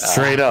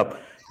 Straight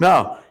up.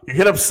 No, you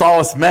hit up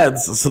Solace Meds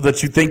so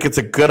that you think it's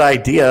a good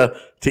idea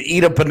to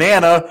eat a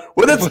banana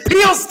with its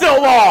peel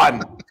still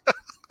on.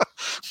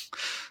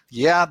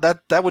 Yeah,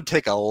 that would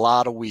take a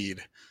lot of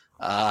weed.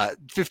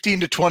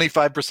 15 to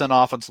 25%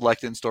 off on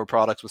select in-store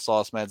products with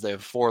Sauce Meds. They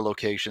have 4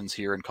 locations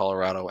here in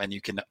Colorado, and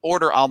you can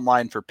order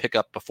online for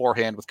pickup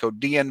beforehand with code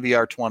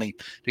DNVR20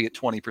 to get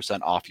 20%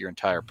 off your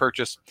entire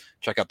purchase.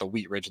 Check out the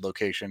Wheat Ridge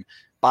location.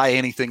 Buy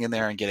anything in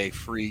there and get a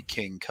free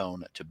King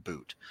Cone to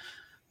boot.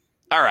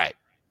 All right.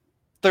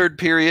 Third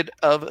period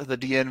of the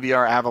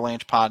DNVR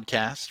Avalanche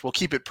podcast. We'll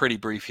keep it pretty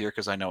brief here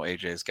because I know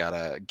AJ's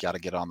gotta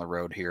get on the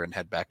road here and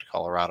head back to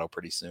Colorado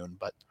pretty soon.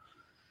 But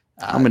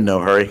I'm in no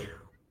hurry.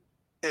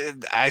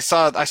 I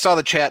saw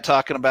the chat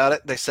talking about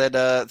it. They said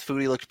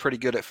Foodie looked pretty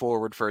good at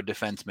forward for a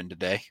defenseman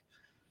today.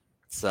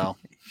 So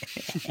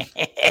picked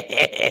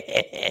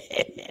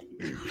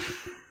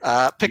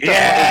up the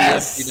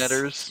empty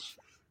netters.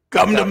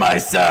 Come to my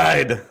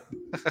side.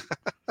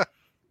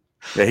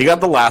 Yeah, he got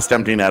the last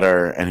empty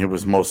netter, and he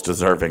was most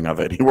deserving of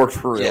it. He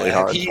worked really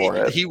hard for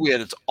it. He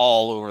went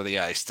all over the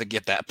ice to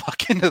get that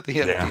puck into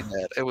the empty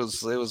net. It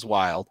was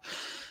wild.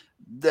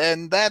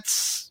 Then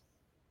that's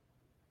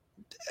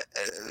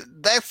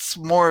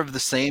more of the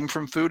same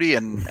from Foodie,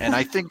 and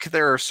I think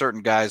there are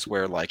certain guys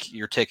where like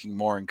you're taking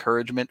more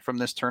encouragement from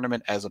this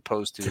tournament as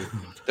opposed to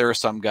there are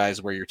some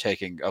guys where you're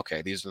taking,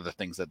 okay, these are the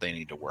things that they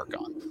need to work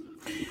on.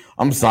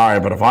 I'm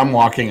sorry, but if I'm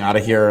walking out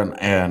of here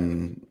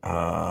and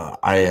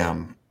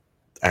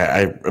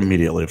I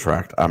immediately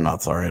retract. I'm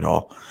not sorry at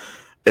all.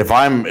 If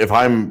I'm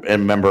a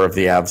member of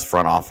the Avs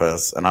front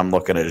office and I'm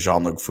looking at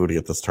Jean-Luc Foodie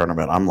at this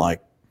tournament, I'm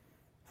like,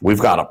 we've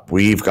got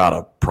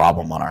a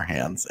problem on our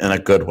hands in a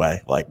good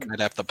way. Like, I'd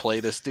have to play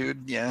this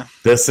dude. Yeah,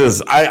 this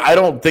is. I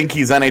don't think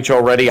he's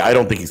NHL ready. I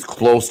don't think he's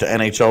close to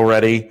NHL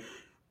ready.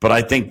 But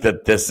I think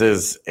that this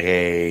is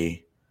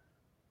a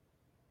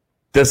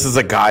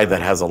guy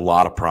that has a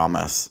lot of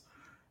promise,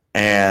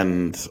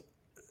 and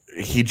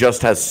he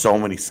just has so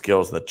many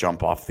skills that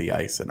jump off the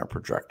ice and are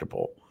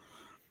projectable.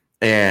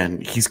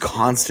 And he's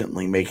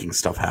constantly making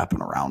stuff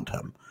happen around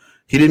him.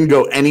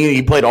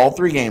 He played all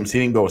 3 games. He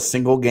didn't go a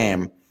single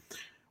game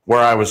where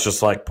I was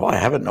just like, boy, I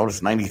haven't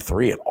noticed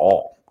 93 at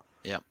all.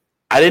 Yeah.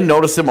 I didn't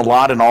notice him a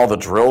lot in all the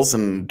drills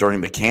and during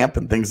the camp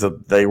and things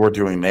that they were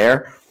doing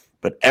there.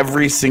 But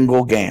every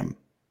single game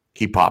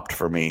he popped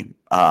for me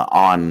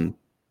on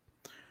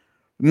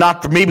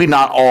maybe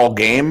not all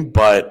game,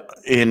 but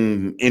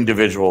in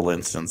individual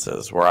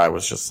instances where I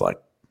was just like,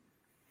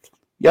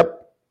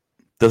 yep,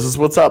 this is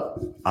what's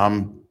up.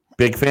 I'm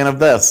big fan of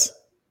this.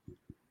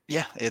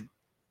 Yeah,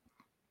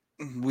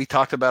 we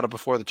talked about it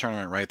before the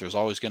tournament, right? There's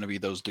always going to be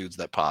those dudes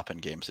that pop in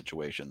game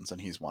situations, and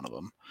he's one of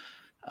them.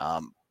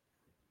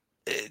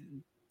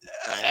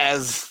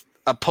 As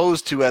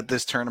opposed to at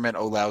this tournament,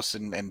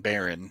 Olausson and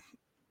Barron,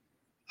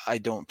 I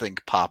don't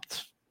think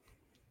popped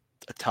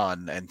a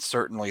ton, and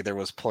certainly there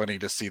was plenty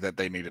to see that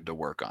they needed to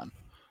work on.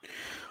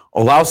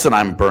 Olausson,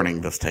 I'm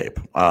burning this tape.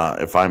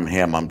 If I'm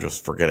him, I'm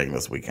just forgetting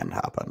this weekend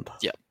happened.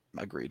 Yep,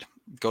 agreed.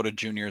 Go to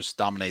juniors,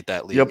 dominate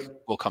that league.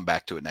 Yep. We'll come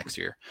back to it next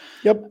year.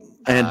 Yep.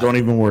 And don't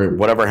even worry.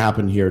 Whatever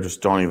happened here,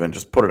 just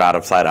put it out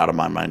of sight, out of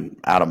my mind,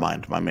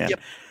 my man. Yep.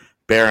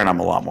 Barron, I'm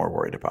a lot more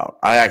worried about.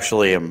 I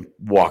actually am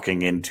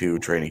walking into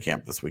training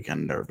camp this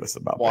weekend nervous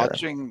about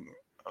Barron.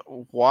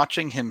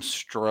 Watching him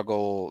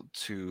struggle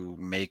to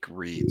make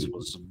reads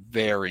was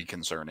very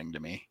concerning to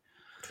me.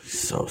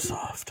 So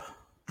soft.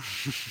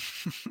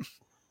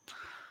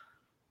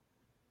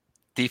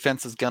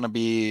 Defense is going to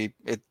be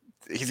it.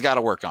 He's got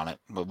to work on it,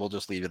 but we'll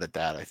just leave it at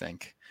that, I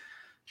think.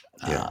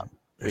 Yeah,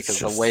 because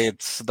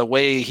the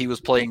way he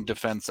was playing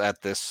defense at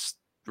this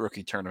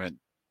rookie tournament,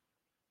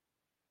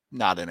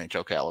 not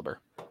NHL caliber.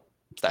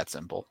 It's that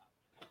simple.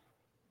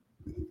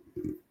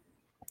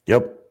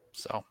 Yep.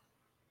 So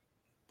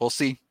we'll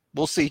see.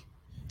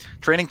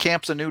 Training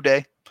camp's a new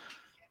day.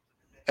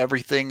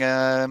 Everything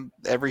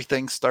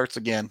starts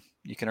again.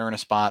 You can earn a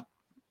spot.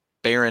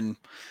 Barron,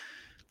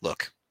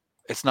 look,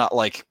 it's not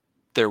like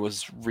there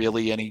was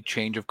really any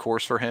change of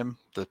course for him.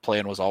 The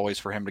plan was always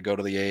for him to go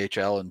to the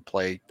AHL and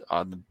play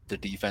on the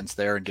defense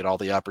there and get all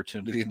the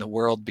opportunity in the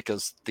world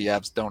because the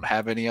Avs don't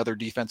have any other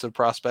defensive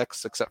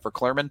prospects except for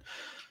Klerman.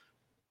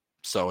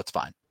 So it's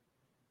fine.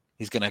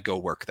 He's going to go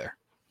work there.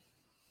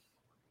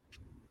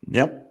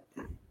 Yep.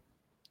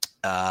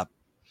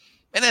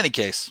 In any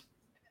case,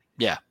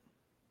 yeah.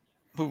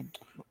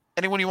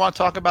 Anyone you want to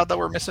talk about that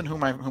we're missing?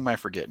 Who am I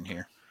forgetting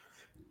here?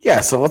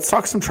 Yeah, so let's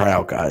talk some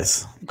tryout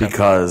guys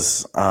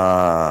because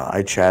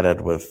I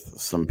chatted with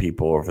some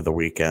people over the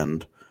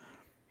weekend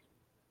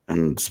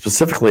and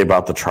specifically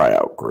about the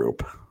tryout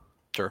group.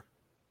 Sure.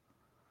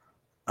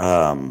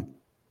 I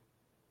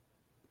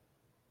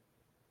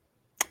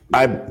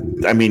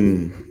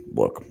mean,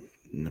 look,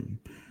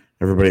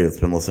 everybody that's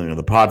been listening to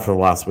the pod for the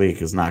last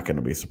week is not going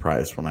to be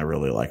surprised when I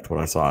really liked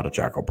what I saw out of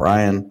Jack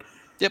O'Brien.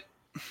 Yep.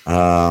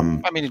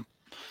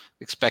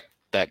 Expect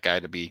that guy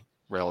to be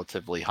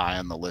relatively high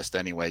on the list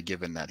anyway,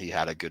 given that he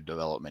had a good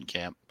development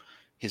camp.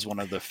 He's one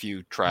of the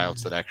few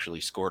tryouts that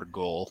actually scored a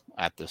goal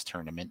at this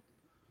tournament.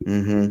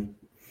 Mm-hmm.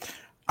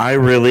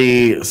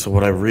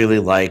 What I really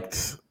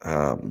liked,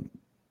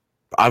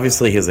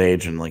 obviously his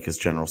age and like his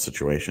general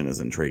situation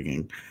is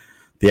intriguing.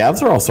 The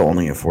Avs are also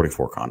only at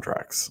 44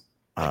 contracts.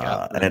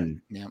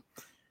 And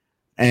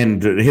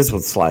And his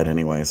would slide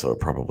anyway, so it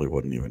probably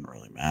wouldn't even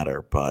really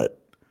matter. But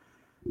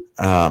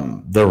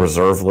the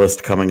reserve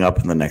list coming up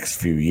in the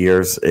next few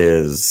years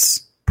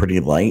is pretty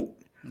light.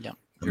 Yeah.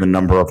 The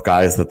number of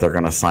guys that they're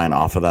going to sign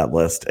off of that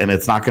list. And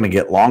it's not going to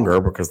get longer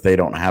because they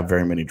don't have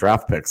very many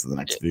draft picks in the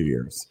next few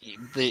years.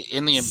 In the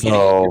immediate,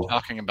 you're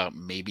talking about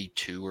maybe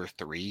 2 or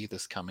 3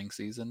 this coming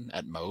season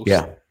at most.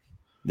 Yeah.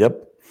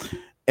 Yep.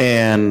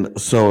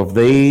 And so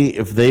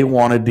if they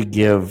wanted to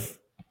give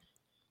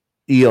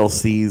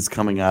ELCs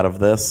coming out of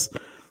this,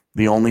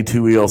 the only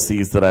 2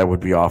 ELCs that I would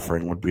be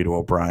offering would be to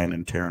O'Brien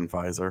and Taryn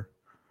Fizer.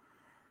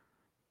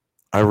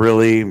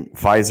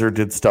 Fizer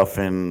did stuff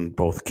in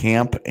both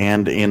camp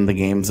and in the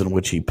games in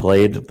which he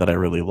played that I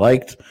really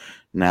liked.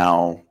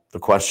 Now, the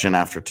question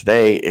after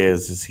today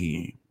is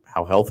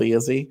how healthy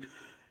is he?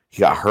 He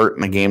got hurt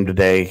in the game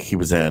today. He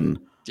was in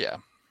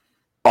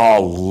a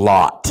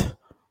lot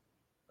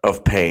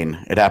of pain.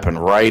 It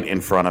happened right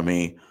in front of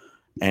me,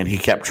 and he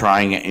kept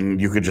trying it, and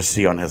you could just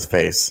see on his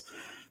face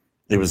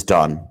it was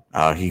done.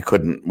 He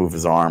couldn't move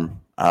his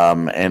arm,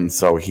 and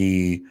so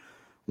he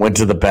went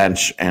to the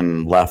bench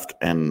and left,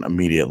 and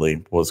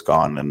immediately was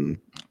gone. And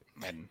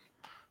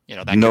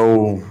that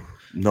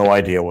no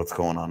idea what's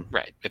going on.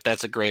 Right. If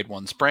that's a grade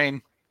 1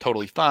 sprain,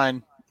 totally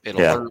fine.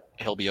 It'll hurt.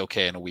 He'll be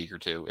okay in a week or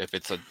two. If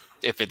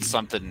it's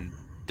something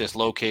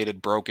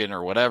dislocated, broken,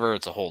 or whatever,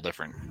 it's a whole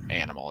different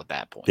animal at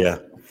that point. Yeah.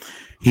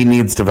 He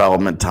needs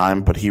development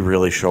time, but he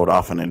really showed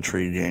off an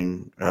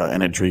intriguing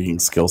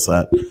skill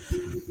set.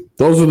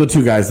 Those are the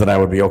 2 guys that I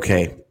would be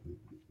okay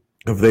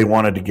if they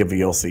wanted to give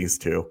ELCs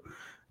to.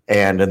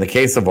 And in the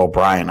case of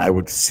O'Brien, I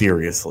would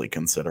seriously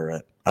consider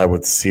it. I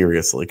would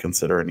seriously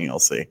consider an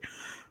ELC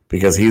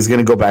because he's going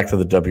to go back to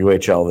the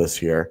WHL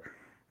this year.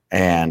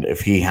 And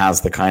if he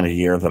has the kind of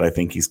year that I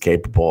think he's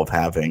capable of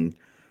having,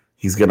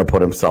 he's going to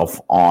put himself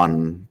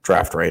on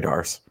draft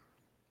radars.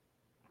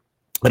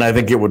 And I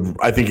think it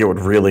would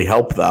really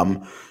help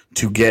them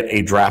to get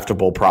a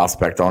draftable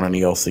prospect on an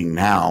ELC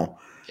now.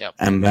 Yep.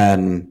 And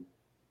then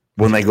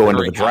when they go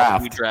into the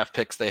draft, draft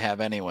picks they have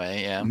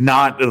anyway. Yeah.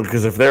 Not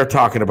because if they're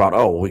talking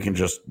about, we can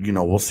just,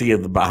 we'll see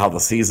about how the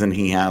season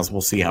he has.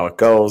 We'll see how it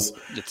goes.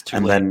 It's too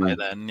late by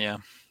then. Yeah.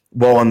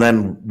 Well, and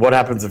then what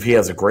happens if he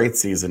has a great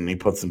season and he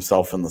puts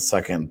himself in the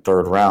 2nd,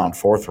 3rd round,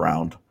 4th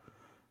round?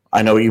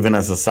 I know even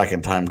as a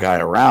second-time guy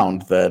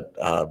around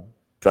that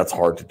that's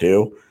hard to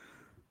do.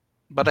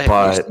 But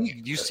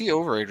you see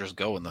overagers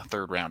go in the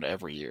 3rd round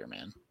every year,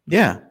 man.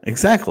 Yeah,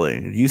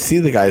 exactly. You see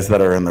the guys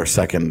that are in their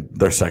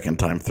second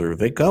time through.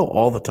 They go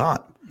all the time.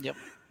 Yep.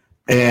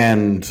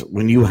 And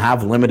when you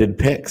have limited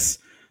picks,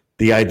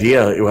 the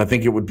idea, I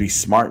think it would be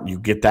smart. You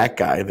get that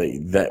guy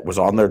that was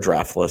on their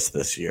draft list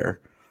this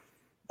year,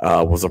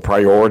 was a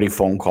priority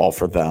phone call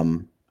for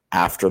them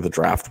after the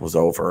draft was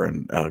over,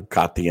 and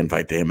got the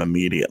invite to him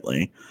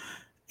immediately.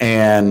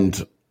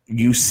 And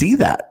you see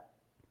that.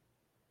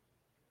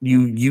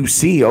 You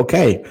see,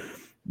 okay,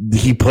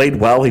 he played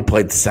well. He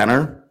played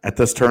center at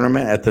this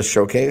tournament, at this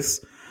showcase.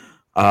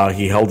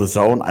 He held his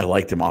own. I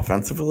liked him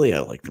offensively.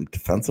 I liked him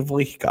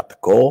defensively. He got the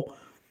goal.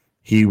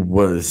 He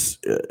was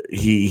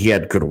he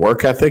had good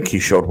work ethic. He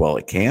showed well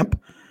at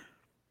camp.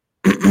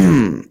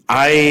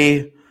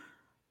 I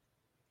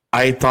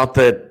thought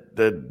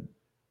that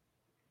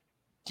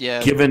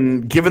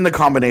given the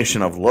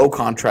combination of low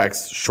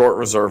contracts, short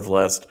reserve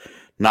list,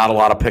 not a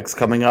lot of picks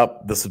coming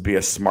up, this would be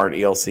a smart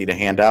ELC to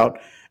hand out.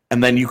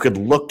 And then you could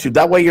look to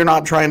that way. You're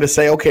not trying to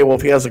say, okay, well,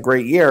 if he has a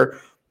great year,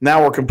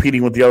 now we're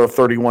competing with the other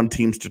 31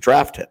 teams to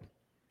draft him.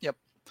 Yep.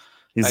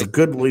 He's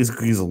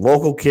a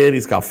local kid.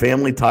 He's got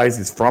family ties.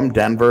 He's from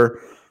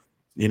Denver.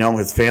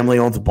 His family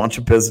owns a bunch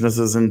of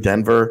businesses in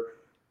Denver.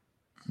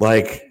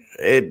 That's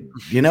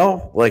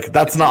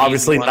not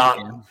obviously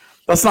not.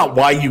 That's not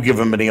why you give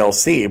him an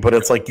ELC, but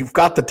it's like you've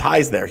got the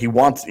ties there. He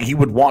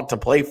would want to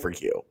play for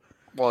you.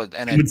 Well,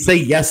 and he would say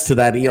yes to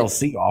that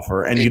ELC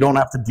offer, and you don't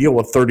have to deal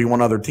with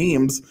 31 other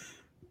teams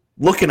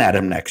looking at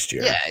him next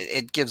year. Yeah,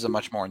 it gives a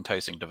much more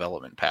enticing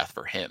development path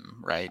for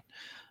him, right?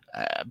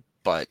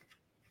 But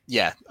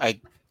yeah,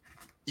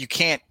 you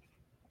can't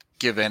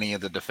give any of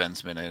the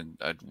defensemen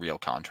a real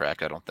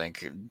contract, I don't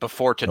think.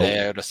 Before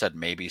today, I would have said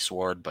maybe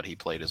Sword, but he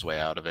played his way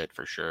out of it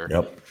for sure.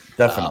 Yep,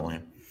 definitely.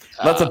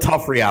 That's a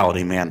tough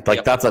reality, man.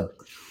 Like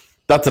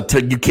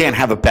you can't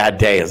have a bad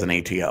day as an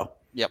ATO.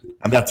 Yep.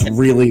 And that's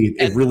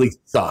really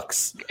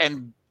sucks.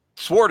 And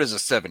Sword is a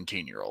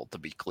 17-year-old, to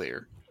be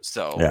clear.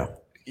 So,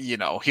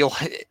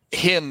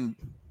 him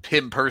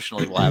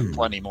personally will have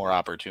plenty more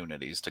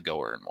opportunities to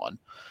go earn one.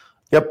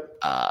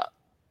 Yep.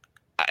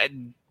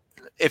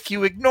 If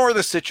you ignore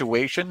the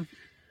situation,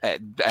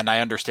 and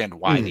I understand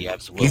why the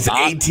Avs will He's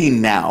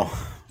 18 now.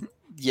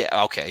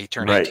 Yeah, okay. He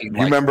turned right. 18.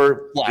 You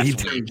remember? He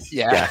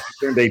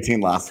turned 18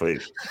 last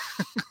week.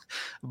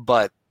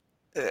 But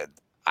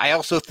I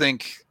also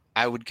think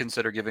I would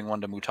consider giving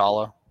one to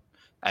Mutala.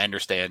 I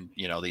understand,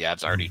 the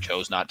Avs already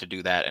chose not to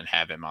do that and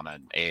have him on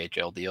an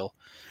AHL deal.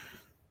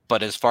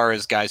 But as far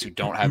as guys who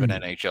don't have an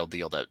NHL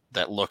deal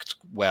that looked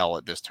well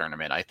at this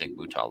tournament, I think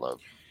Mutala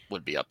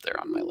would be up there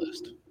on my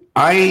list.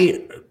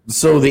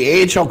 So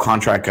the AHL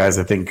contract guys,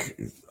 I think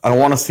I don't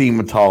want to see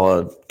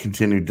Matala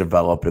continue to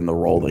develop in the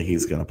role that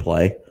he's going to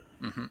play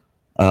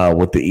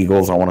with the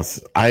Eagles.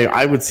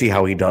 I would see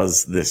how he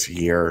does this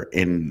year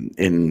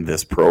in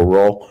this pro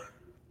role,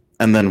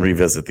 and then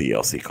revisit the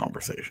ELC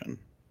conversation.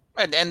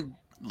 And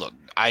look,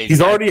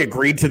 he's already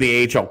agreed to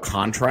the AHL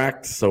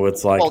contract, so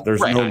it's like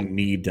there's no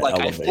need to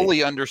elevate. I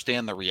fully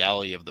understand the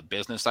reality of the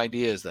business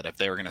idea is that if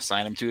they were going to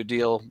sign him to a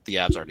deal, the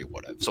Avs already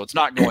would have. So it's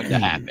not going to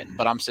happen.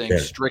 But I'm saying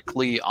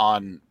strictly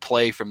on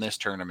play from this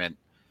tournament,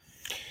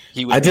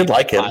 he would be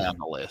high on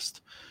the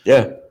list.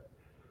 Yeah,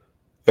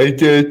 I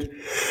did.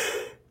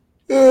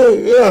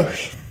 Yeah.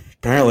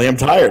 Apparently, I'm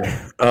tired.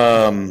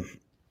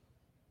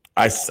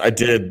 I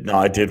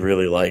did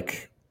really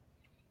like.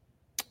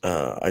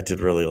 I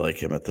did really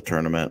like him at the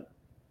tournament,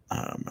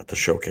 at the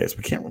showcase.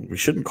 We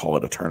shouldn't call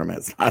it a tournament.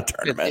 It's not a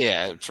tournament.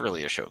 It's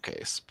really a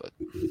showcase. But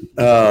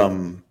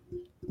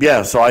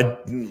yeah. So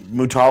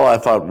Mutala, I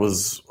thought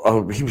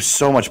he was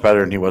so much better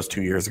than he was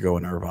 2 years ago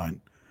in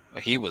Irvine.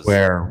 He was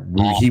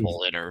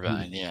awful in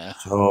Irvine. Yeah,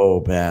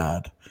 so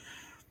bad.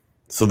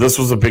 So this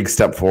was a big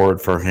step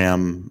forward for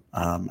him,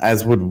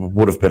 as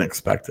would have been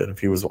expected if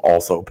he was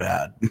also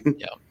bad.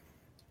 Yeah,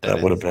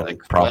 that would have been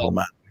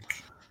problematic.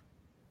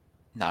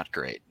 Not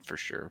great for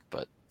sure,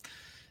 but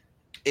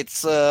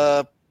it's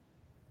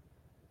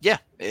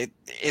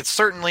it's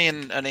certainly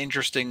an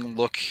interesting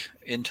look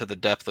into the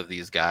depth of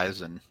these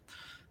guys, and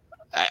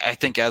I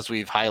think as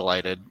we've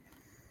highlighted,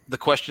 the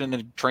question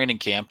in training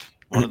camp,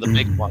 one of the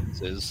big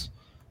ones is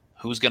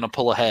who's going to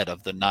pull ahead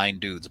of the 9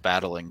 dudes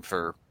battling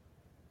for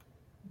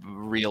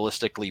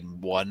realistically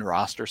one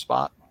roster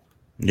spot.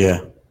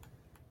 Yeah.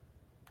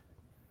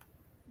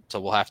 So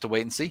we'll have to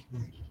wait and see.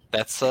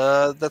 That's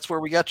where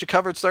we got you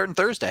covered starting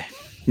Thursday.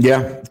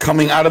 Yeah,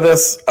 coming out of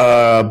this,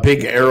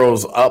 big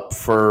arrows up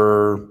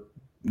for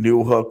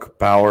Newhook,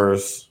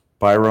 Bowers,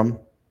 Byram.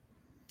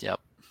 Yep.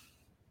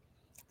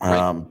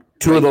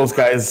 Two of those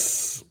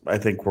guys, I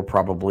think, were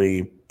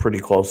probably pretty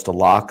close to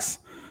locks.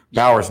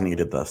 Bowers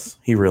needed this;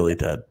 he really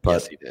did. But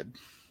yes, he did.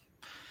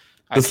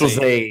 This was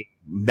a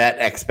met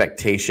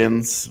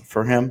expectations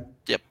for him.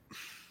 Yep.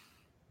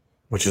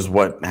 Which is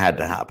what had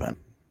to happen.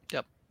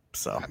 Yep.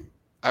 So.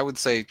 I would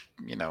say,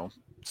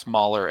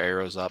 smaller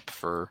arrows up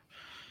for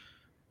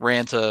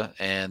Ranta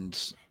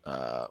and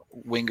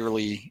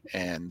Wingerly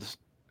and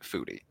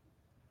Foodie.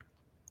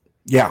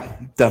 Yeah,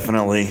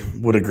 definitely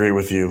would agree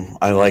with you.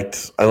 I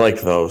liked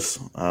those.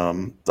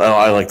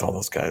 I liked all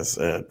those guys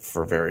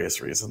for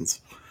various reasons.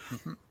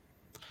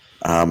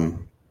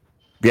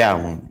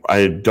 Yeah,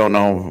 I don't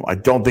know. I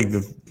don't think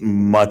that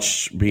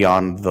much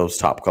beyond those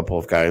top couple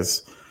of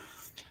guys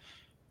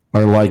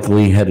are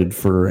likely headed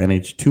for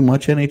too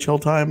much NHL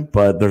time,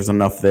 but there's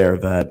enough there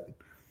that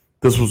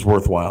this was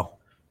worthwhile.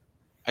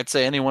 I'd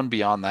say anyone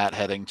beyond that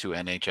heading to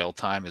NHL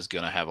time is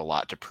going to have a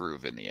lot to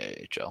prove in the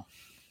AHL.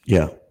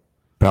 Yeah.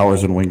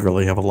 Bowers and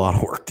Wingerly have a lot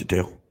of work to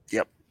do.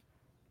 Yep.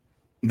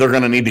 They're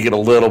going to need to get a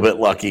little bit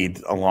lucky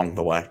along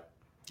the way.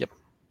 Yep.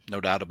 No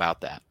doubt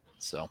about that.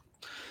 So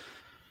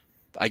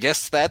I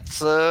guess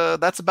that's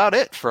about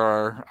it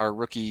for our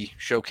rookie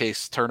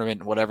showcase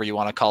tournament, whatever you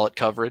want to call it,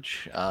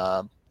 coverage.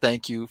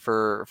 Thank you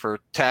for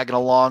tagging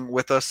along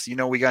with us.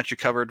 We got you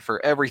covered for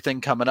everything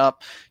coming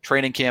up.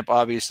 Training camp,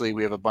 obviously,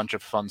 we have a bunch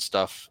of fun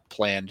stuff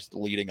planned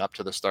leading up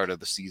to the start of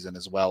the season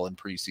as well, and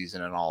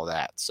preseason and all of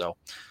that. So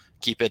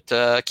keep it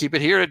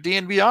here at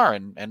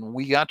DNVR, and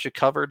we got you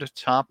covered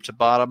top to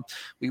bottom.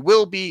 We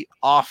will be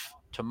off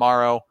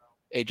tomorrow.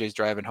 AJ's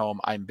driving home.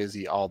 I'm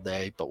busy all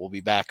day, but we'll be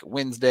back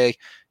Wednesday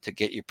to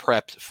get you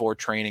prepped for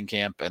training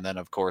camp. And then,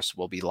 of course,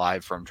 we'll be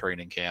live from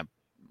training camp.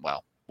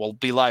 Well, we'll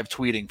be live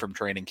tweeting from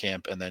training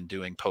camp and then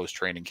doing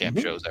post-training camp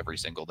shows every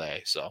single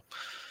day. So,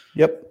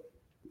 yep.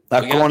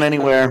 Not going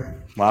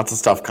anywhere. Lots of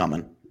stuff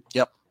coming.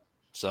 Yep.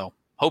 So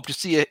hope to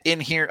see you in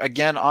here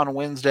again on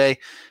Wednesday.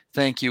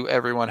 Thank you,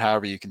 everyone.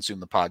 However you consume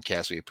the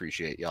podcast, we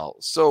appreciate y'all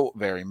so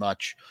very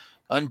much.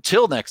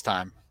 Until next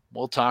time,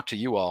 we'll talk to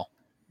you all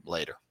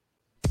later.